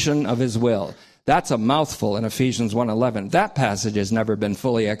resolution of his will. That's a mouthful in Ephesians 1:11. That passage has never been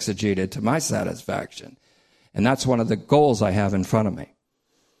fully exegeted to my satisfaction. And that's one of the goals I have in front of me.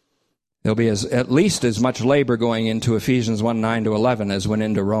 There'll be at least as much labor going into Ephesians 1:9 to 11 as went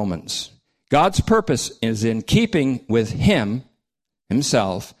into Romans. God's purpose is in keeping with him,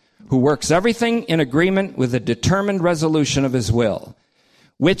 himself, who works everything in agreement with the determined resolution of his will,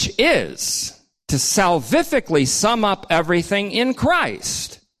 which is to salvifically sum up everything in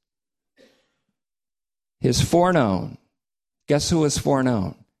Christ. His foreknown. Guess who is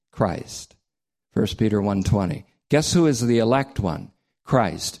foreknown? Christ. 1 Peter 1:20. Guess who is the elect one?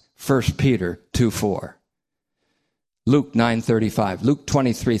 Christ. 1 Peter 2:4. Luke 9:35. Luke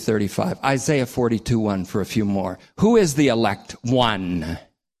 23:35. Isaiah 42:1 for a few more. Who is the elect one?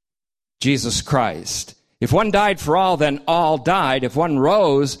 Jesus Christ. If one died for all, then all died. If one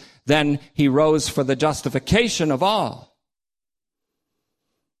rose, then he rose for the justification of all.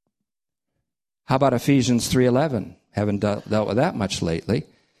 How about Ephesians 3:11? Haven't dealt with that much lately.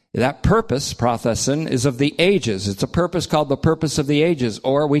 That purpose, prothesin, is of the ages. It's a purpose called the purpose of the ages.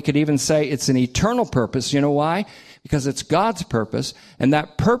 Or we could even say it's an eternal purpose. You know why? Because it's God's purpose, and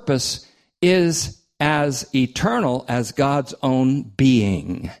that purpose is as eternal as God's own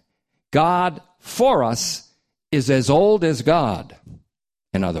being. God for us is as old as God,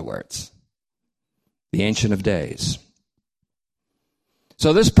 in other words, the Ancient of Days.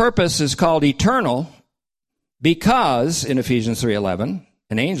 So this purpose is called eternal, Because, in Ephesians 3:11,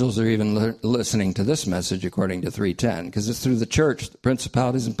 and angels are even listening to this message according to 3:10, because it's through the church, the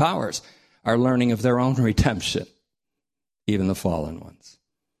principalities and powers are learning of their own redemption, even the fallen ones.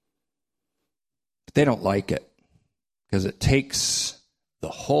 But they don't like it, because it takes the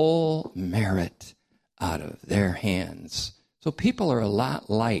whole merit out of their hands. So people are a lot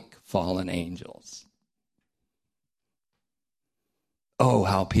like fallen angels. Oh,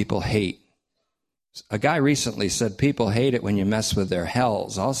 how people hate. A guy recently said people hate it when you mess with their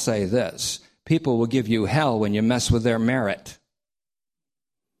hells. I'll say this. People will give you hell when you mess with their merit.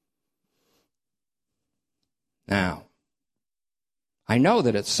 Now, I know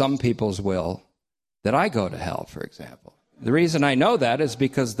that it's some people's will that I go to hell, for example. The reason I know that is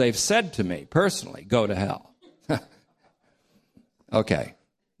because they've said to me personally, go to hell. Okay.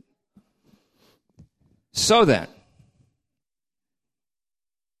 So then,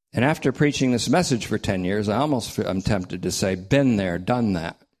 and after preaching this message for 10 years, I'm tempted to say, been there, done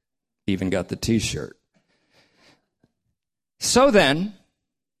that. Even got the t-shirt. So then,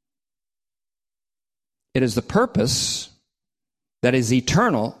 it is the purpose that is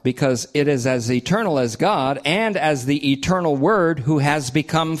eternal, because it is as eternal as God and as the eternal Word who has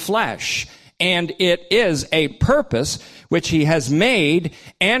become flesh. And it is a purpose which he has made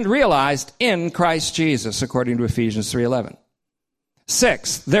and realized in Christ Jesus, according to Ephesians 3:11.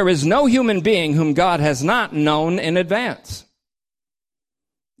 6, there is no human being whom God has not known in advance.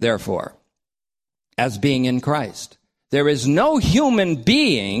 Therefore, as being in Christ, there is no human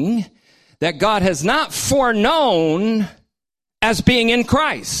being that God has not foreknown as being in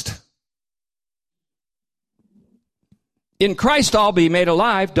Christ. In Christ all be made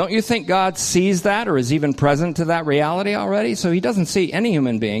alive. Don't you think God sees that or is even present to that reality already? So he doesn't see any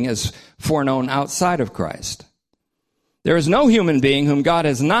human being as foreknown outside of Christ. There is no human being whom God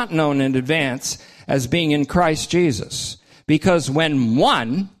has not known in advance as being in Christ Jesus. Because when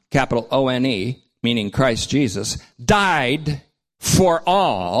one, capital O-N-E, meaning Christ Jesus, died for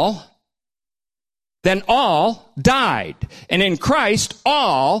all, then all died. And in Christ,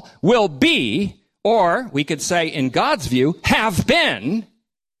 all will be, or we could say in God's view, have been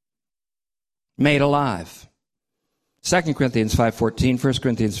made alive. 2 Corinthians 5:14, 1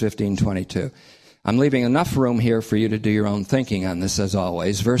 Corinthians 15:22. I'm leaving enough room here for you to do your own thinking on this, as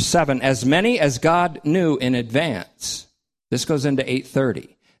always. Verse 7, as many as God knew in advance. This goes into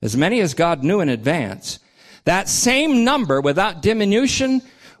 8:30. As many as God knew in advance, that same number without diminution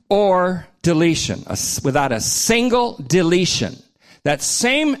or deletion, without a single deletion. That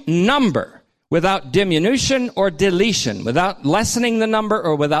same number without diminution or deletion, without lessening the number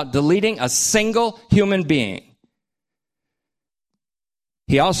or without deleting a single human being.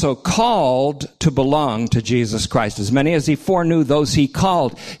 He also called to belong to Jesus Christ. As many as he foreknew, those he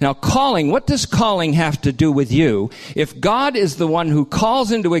called. Now, calling, what does calling have to do with you if God is the one who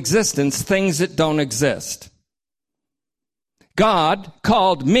calls into existence things that don't exist? God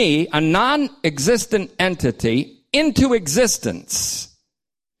called me, a non-existent entity, into existence.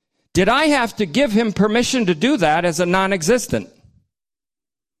 Did I have to give him permission to do that as a non-existent?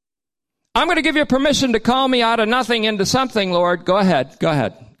 I'm going to give you permission to call me out of nothing into something, Lord. Go ahead.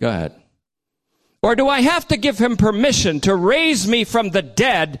 Or do I have to give him permission to raise me from the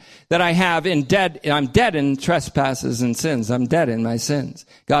dead that I have I'm dead in trespasses and sins. I'm dead in my sins.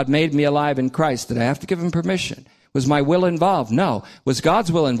 God made me alive in Christ. Did I have to give him permission? Was my will involved? No. Was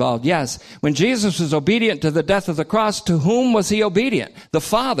God's will involved? Yes. When Jesus was obedient to the death of the cross, to whom was he obedient? The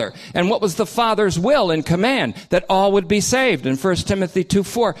Father. And what was the Father's will and command? That all would be saved in 1 Timothy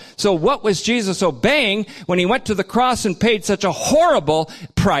 2:4. So what was Jesus obeying when he went to the cross and paid such a horrible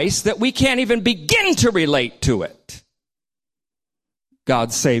price that we can't even begin to relate to it?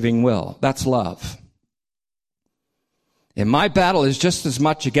 God's saving will. That's love. And my battle is just as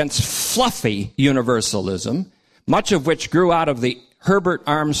much against fluffy universalism, much of which grew out of the Herbert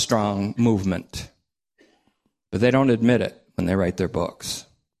Armstrong movement. But they don't admit it when they write their books.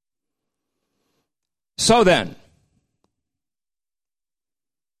 So then,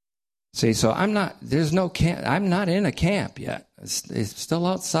 see, so I'm not in a camp yet. It's still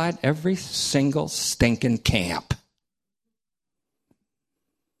outside every single stinking camp.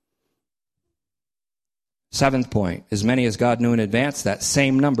 7th point, as many as God knew in advance, that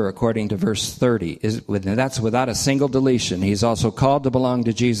same number according to verse 30, that's without a single deletion. He's also called to belong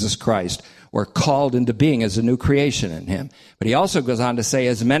to Jesus Christ, or called into being as a new creation in him. But he also goes on to say,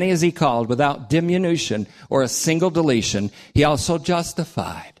 as many as he called without diminution or a single deletion, he also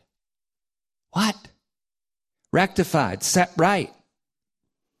justified. What? Rectified, set right.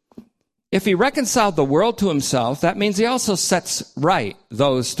 If he reconciled the world to himself, that means he also sets right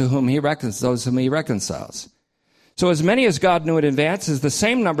those whom he reconciles. So as many as God knew in advance is the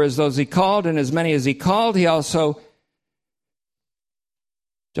same number as those he called, and as many as he called, he also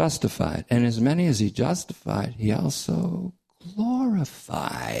justified. And as many as he justified, he also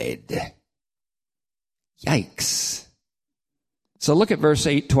glorified. Yikes. So look at verse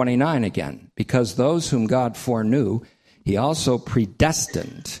 8:29 again. Because those whom God foreknew, he also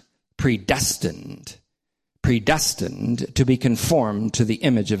predestined to be conformed to the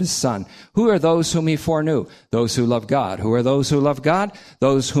image of his Son. Who are those whom he foreknew? Those who love God. Who are those who love God?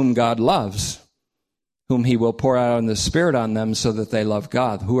 Those whom God loves, whom he will pour out in the Spirit on them so that they love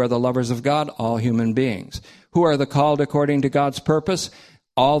God. Who are the lovers of God? All human beings. Who are the called according to God's purpose?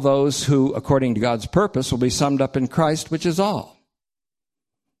 All those who, according to God's purpose, will be summed up in Christ, which is all.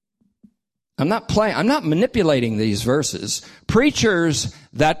 I'm not manipulating these verses. Preachers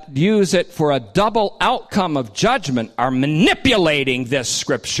that use it for a double outcome of judgment are manipulating this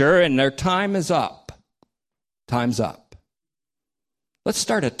scripture, and their time is up. Time's up. Let's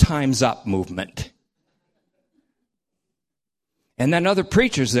start a time's up movement. And then other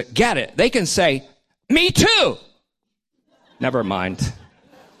preachers that get it, they can say, me too. Never mind.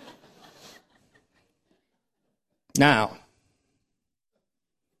 Now,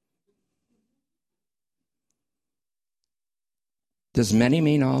 does many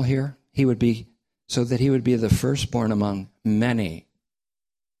mean all here? He would be, so that he would be the firstborn among many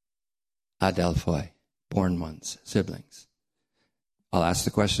adelphoi, born ones, siblings. I'll ask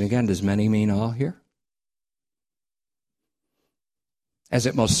the question again. Does many mean all here? As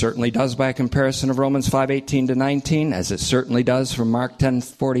it most certainly does by a comparison of Romans 5:18-19, as it certainly does from Mark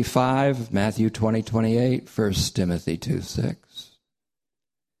 10:45, Matthew 20:28, 1 Timothy 2:6,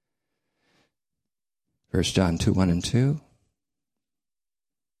 1 John 2:1-2.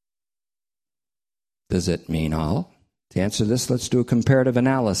 Does it mean all? To answer this, let's do a comparative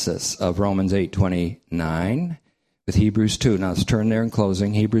analysis of Romans 8:29 with Hebrews 2. Now let's turn there in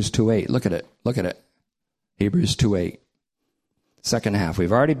closing. Hebrews 2:8. Look at it. Hebrews 2:8. Second half.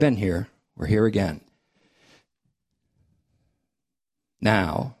 We've already been here. We're here again.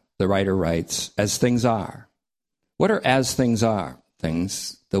 Now, the writer writes, as things are. What are as things are?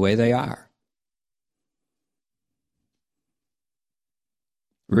 Things the way they are.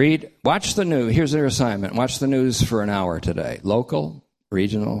 Watch the news. Here's your assignment. Watch the news for an hour today. Local,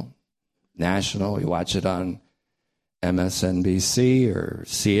 regional, national. You watch it on MSNBC or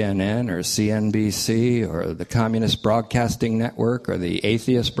CNN or CNBC or the Communist Broadcasting Network or the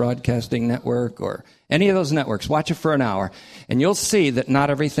Atheist Broadcasting Network or any of those networks. Watch it for an hour, and you'll see that not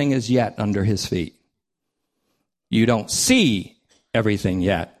everything is yet under his feet. You don't see everything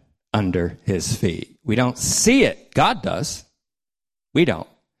yet under his feet. We don't see it. God does. We don't.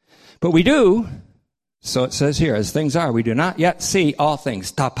 But we do. So it says here, as things are, we do not yet see all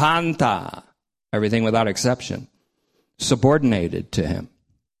things. Tapanta. Everything without exception. Subordinated to him.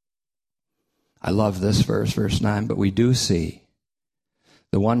 I love this verse, verse 9, but we do see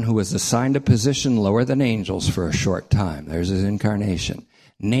the one who was assigned a position lower than angels for a short time. There's his incarnation.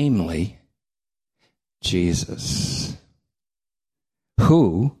 Namely, Jesus,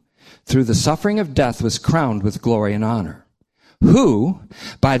 who, through the suffering of death, was crowned with glory and honor. Who,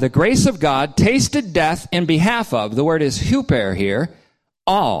 by the grace of God, tasted death in behalf of, the word is huper here,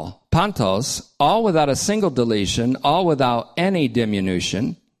 all, pantos, all without a single deletion, all without any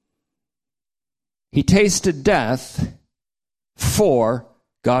diminution. He tasted death for,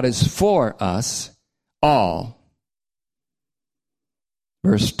 God is for us, all.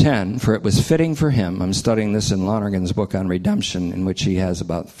 Verse 10, for it was fitting for him, I'm studying this in Lonergan's book on redemption, in which he has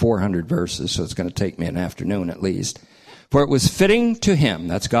about 400 verses, so it's going to take me an afternoon at least. For it was fitting to him,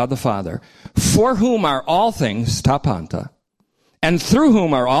 that's God the Father, for whom are all things, tapanta, and through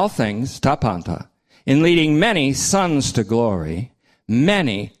whom are all things, tapanta, in leading many sons to glory.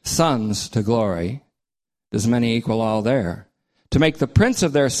 Many sons to glory. Does many equal all there? To make the prince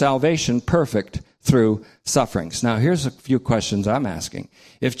of their salvation perfect through sufferings. Now, here's a few questions I'm asking.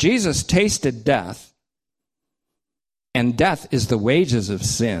 If Jesus tasted death, and death is the wages of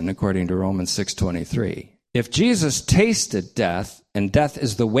sin, according to Romans 6:23, if Jesus tasted death, and death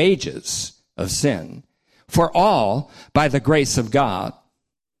is the wages of sin, for all by the grace of God,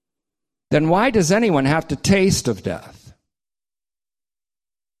 then why does anyone have to taste of death?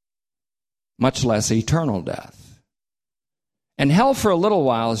 Much less eternal death. And hell for a little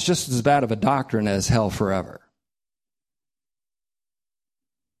while is just as bad of a doctrine as hell forever.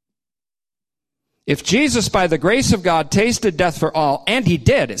 If Jesus, by the grace of God, tasted death for all, and he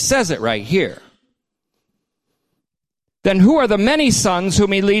did, it says it right here, then who are the many sons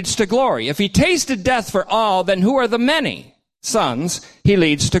whom he leads to glory? If he tasted death for all, then who are the many? sons he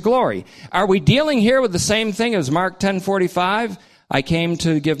leads to glory. Are we dealing here with the same thing as Mark 10:45? I came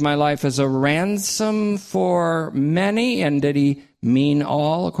to give my life as a ransom for many, and did he mean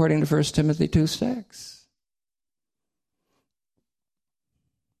all, according to 1 Timothy 2:6?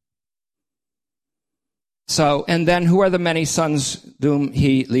 So, and then who are the many sons whom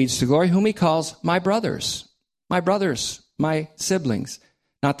he leads to glory? Whom he calls my brothers, my siblings.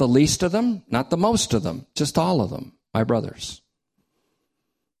 Not the least of them, not the most of them, just all of them, my brothers.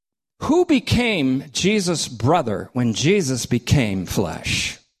 Who became Jesus' brother when Jesus became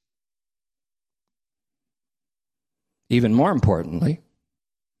flesh? Even more importantly,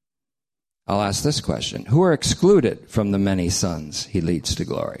 I'll ask this question. Who are excluded from the many sons he leads to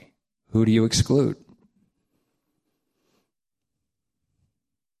glory? Who do you exclude?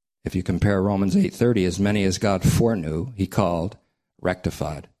 If you compare Romans 8:30, as many as God foreknew, he called,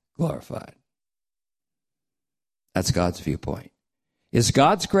 rectified, glorified. That's God's viewpoint. Is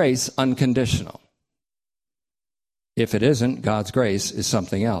God's grace unconditional? If it isn't, God's grace is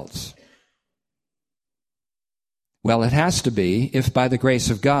something else. Well, it has to be if by the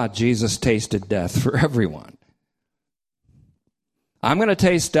grace of God, Jesus tasted death for everyone. I'm going to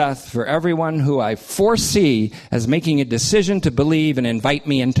taste death for everyone who I foresee as making a decision to believe and invite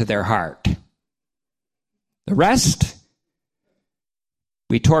me into their heart. The rest,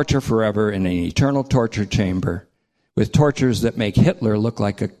 we torture forever in an eternal torture chamber with tortures that make Hitler look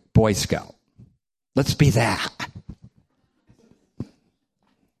like a Boy Scout. Let's be that.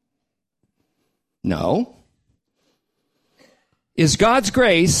 No. Is God's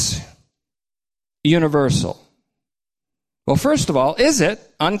grace universal? Well, first of all, is it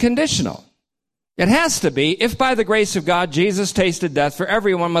unconditional? It has to be, if by the grace of God, Jesus tasted death for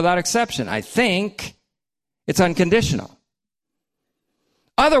everyone without exception. I think it's unconditional.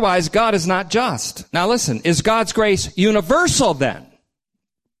 Otherwise, God is not just. Now listen, is God's grace universal then?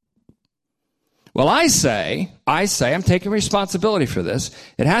 Well, I say, I'm taking responsibility for this.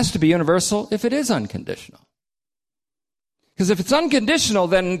 It has to be universal if it is unconditional. Because if it's unconditional,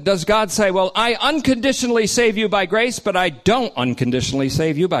 then does God say, well, I unconditionally save you by grace, but I don't unconditionally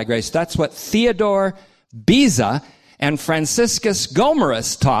save you by grace? That's what Theodore Beza and Franciscus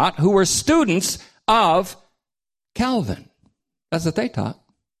Gomarus taught, who were students of Calvin. That's what they taught.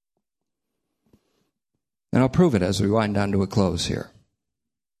 And I'll prove it as we wind down to a close here.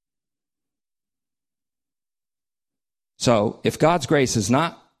 So, if God's grace is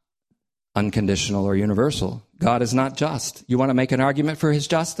not unconditional or universal, God is not just. You want to make an argument for his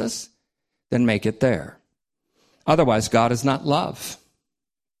justice? Then make it there. Otherwise, God is not love.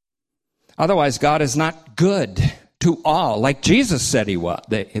 Otherwise, God is not good to all, like Jesus said he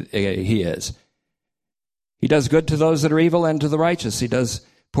is. He does good to those that are evil and to the righteous. He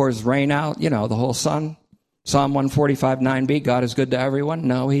pours rain out, the whole sun. Psalm 145:9b, God is good to everyone.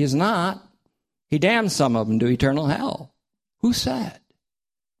 No, he is not. He damns some of them to eternal hell. Who said?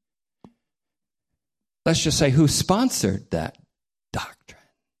 Let's just say, who sponsored that doctrine?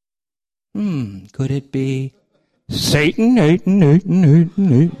 Could it be Satan?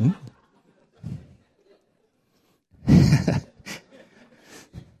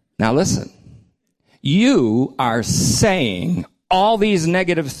 Now listen, you are saying all these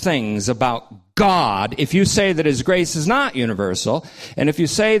negative things about God if you say that his grace is not universal, and if you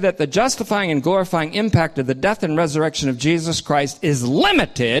say that the justifying and glorifying impact of the death and resurrection of Jesus Christ is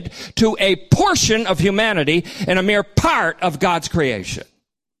limited to a portion of humanity and a mere part of God's creation.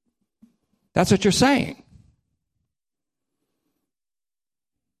 That's what you're saying.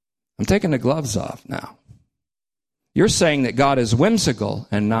 I'm taking the gloves off now. You're saying that God is whimsical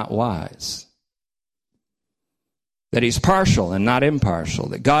and not wise. That he's partial and not impartial,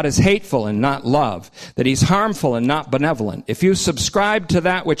 that God is hateful and not love, that he's harmful and not benevolent. If you subscribe to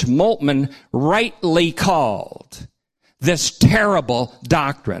that which Moltmann rightly called this terrible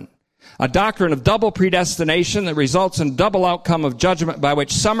doctrine, a doctrine of double predestination that results in double outcome of judgment by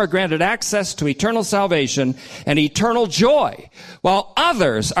which some are granted access to eternal salvation and eternal joy, while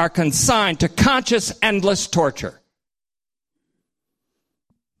others are consigned to conscious, endless torture.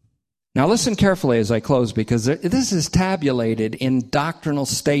 Now listen carefully as I close, because this is tabulated in doctrinal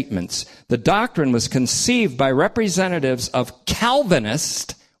statements. The doctrine was conceived by representatives of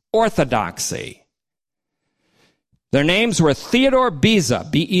Calvinist orthodoxy. Their names were Theodore Beza,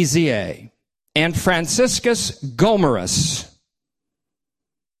 B-E-Z-A, and Franciscus Gomarus,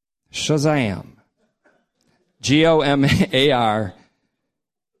 Shazam, G-O-M-A-R-U-S.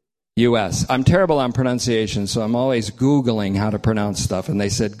 I'm terrible on pronunciation, so I'm always Googling how to pronounce stuff, and they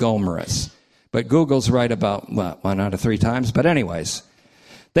said Gomarus. But Google's right about, 1 out of 3 times. But anyways,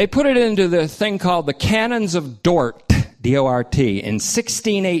 they put it into the thing called the Canons of Dort, D-O-R-T, in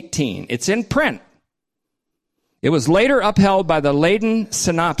 1618. It's in print. It was later upheld by the Leyden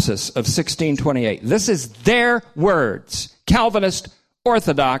Synopsis of 1628. This is their words, Calvinist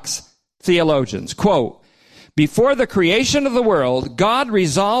Orthodox theologians. Quote, before the creation of the world, God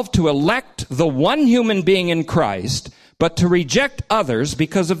resolved to elect the one human being in Christ, but to reject others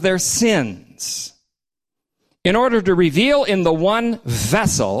because of their sins, in order to reveal in the one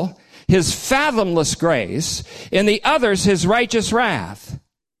vessel his fathomless grace, in the others his righteous wrath.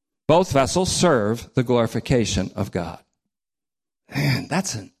 Both vessels serve the glorification of God. Man,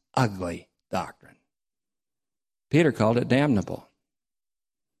 that's an ugly doctrine. Peter called it damnable.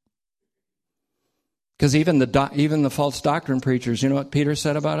 Because even the false doctrine preachers, you know what Peter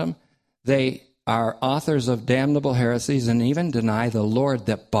said about them? They are authors of damnable heresies and even deny the Lord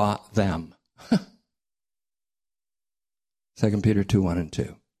that bought them. 2 Peter 2:1 and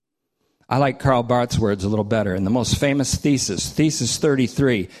 2. I like Karl Barth's words a little better. In the most famous thesis, Thesis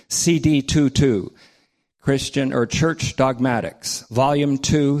 33, CD 22, Christian or Church Dogmatics, Volume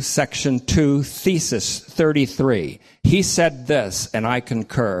 2, Section 2, Thesis 33. He said this, and I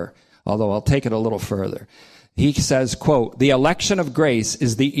concur, although I'll take it a little further. He says, quote, the election of grace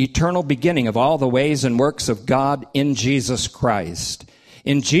is the eternal beginning of all the ways and works of God in Jesus Christ.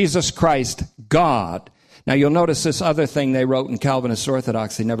 In Jesus Christ, God. Now you'll notice this other thing they wrote in Calvinist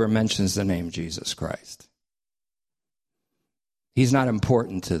Orthodoxy never mentions the name Jesus Christ. He's not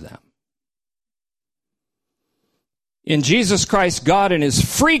important to them. In Jesus Christ, God in his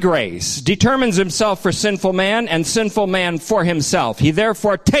free grace determines himself for sinful man and sinful man for himself. He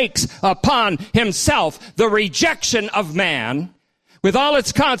therefore takes upon himself the rejection of man with all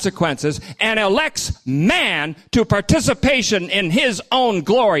its consequences and elects man to participation in his own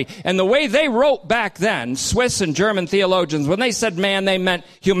glory. And the way they wrote back then, Swiss and German theologians, when they said man, they meant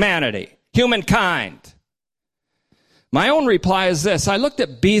humanity, humankind. My own reply is this. I looked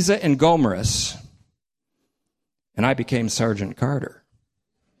at Beza and Gomarus, and I became Sergeant Carter.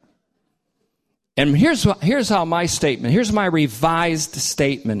 And here's how my statement, here's my revised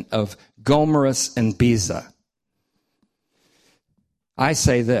statement of Gomarus and Beza. I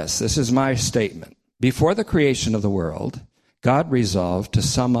say this is my statement. Before the creation of the world, God resolved to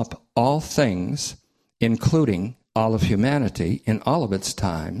sum up all things, including all of humanity, in all of its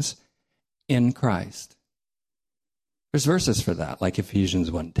times, in Christ. There's verses for that, like Ephesians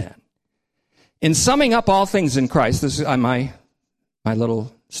 1:10. In summing up all things in Christ, this is my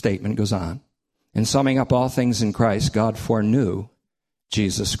little statement goes on. In summing up all things in Christ, God foreknew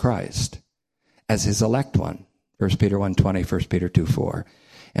Jesus Christ as his elect one. 1 Peter 1:20, 1 Peter 2:4,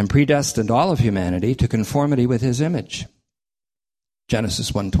 and predestined all of humanity to conformity with his image.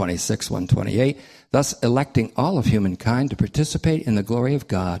 Genesis 1:26, 1:28, thus electing all of humankind to participate in the glory of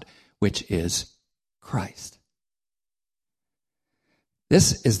God, which is Christ.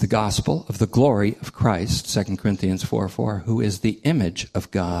 This is the gospel of the glory of Christ, 2 Corinthians 4:4, who is the image of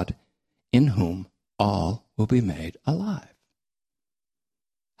God, in whom all will be made alive.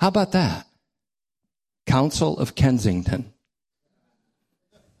 How about that? Council of Kensington.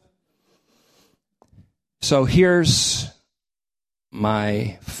 So here's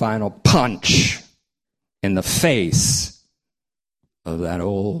my final punch in the face of that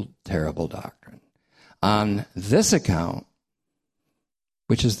old terrible doctrine. On this account,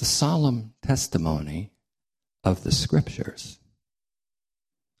 which is the solemn testimony of the Scriptures,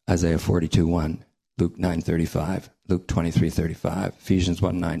 Isaiah 42:1, Luke 9:35, Luke 23:35, Ephesians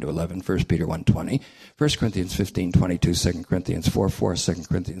 1:9-11, 1 Peter 1:20, 1 Corinthians 15:22, 2 Corinthians 4:4, 2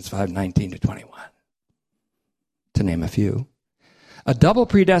 Corinthians 5:19-21, to name a few. A double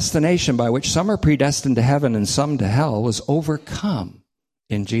predestination by which some are predestined to heaven and some to hell was overcome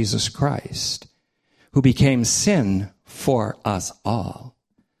in Jesus Christ, who became sin for us all,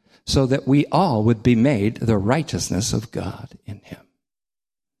 so that we all would be made the righteousness of God in him.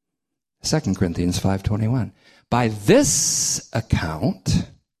 2 Corinthians 5:21. By this account,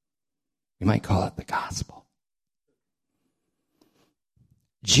 you might call it the gospel,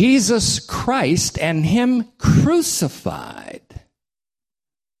 Jesus Christ and him crucified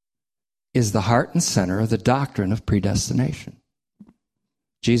is the heart and center of the doctrine of predestination.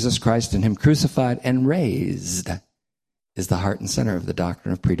 Jesus Christ and him crucified and raised is the heart and center of the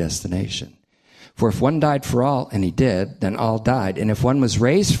doctrine of predestination. For if one died for all, and he did, then all died. And if one was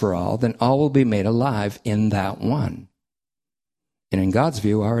raised for all, then all will be made alive in that one. And in God's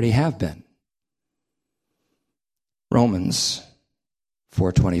view, already have been. Romans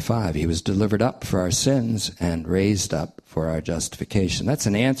 4:25, he was delivered up for our sins and raised up for our justification. That's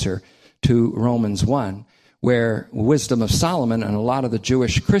an answer to Romans 1, where wisdom of Solomon and a lot of the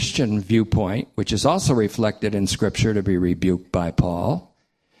Jewish Christian viewpoint, which is also reflected in Scripture to be rebuked by Paul,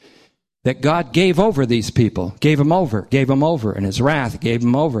 that God gave over these people, gave them over, in his wrath, gave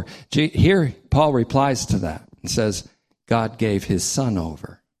them over. Here, Paul replies to that and says, God gave his son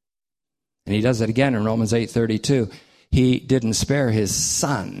over. And he does it again in Romans 8:32. He didn't spare his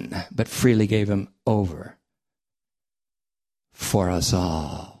son, but freely gave him over for us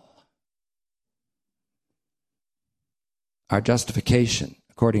all. Our justification,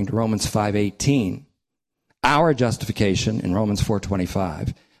 according to Romans 5:18, our justification in Romans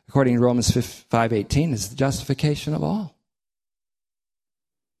 4:25, according to Romans 5:18, is the justification of all.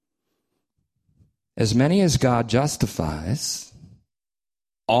 As many as God justifies,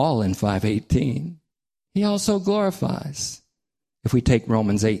 all in 5:18, he also glorifies. If we take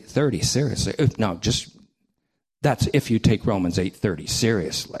Romans 8:30 seriously, that's if you take Romans 8:30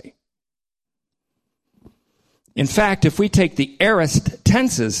 seriously. In fact, if we take the aorist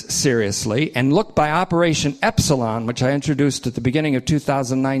tenses seriously and look by Operation Epsilon, which I introduced at the beginning of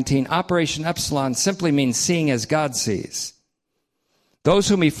 2019, Operation Epsilon simply means seeing as God sees. Those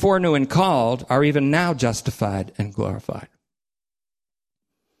whom he foreknew and called are even now justified and glorified.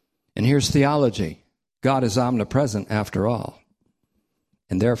 And here's theology. God is omnipresent after all,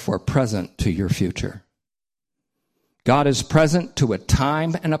 and therefore present to your future. God is present to a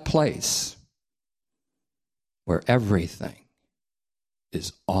time and a place where everything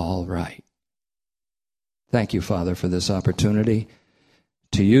is all right. Thank you, Father, for this opportunity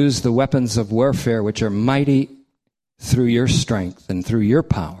to use the weapons of warfare which are mighty through your strength and through your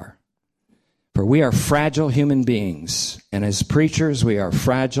power. For we are fragile human beings, and as preachers we are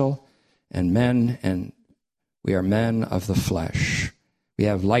fragile and we are men of the flesh. We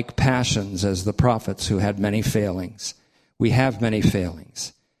have like passions as the prophets who had many failings. We have many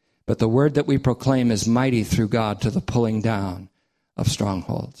failings. But the word that we proclaim is mighty through God to the pulling down of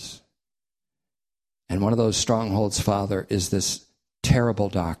strongholds. And one of those strongholds, Father, is this terrible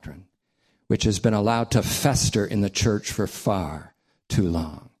doctrine, which has been allowed to fester in the church for far too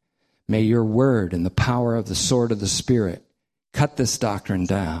long. May your word and the power of the sword of the Spirit cut this doctrine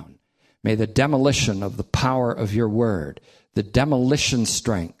down. May the demolition of the power of your word, the demolition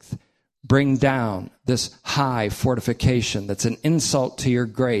strength, bring down this high fortification that's an insult to your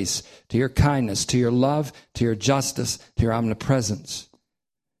grace, to your kindness, to your love, to your justice, to your omnipresence,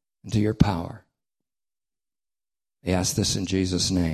 and to your power. I ask this in Jesus' name.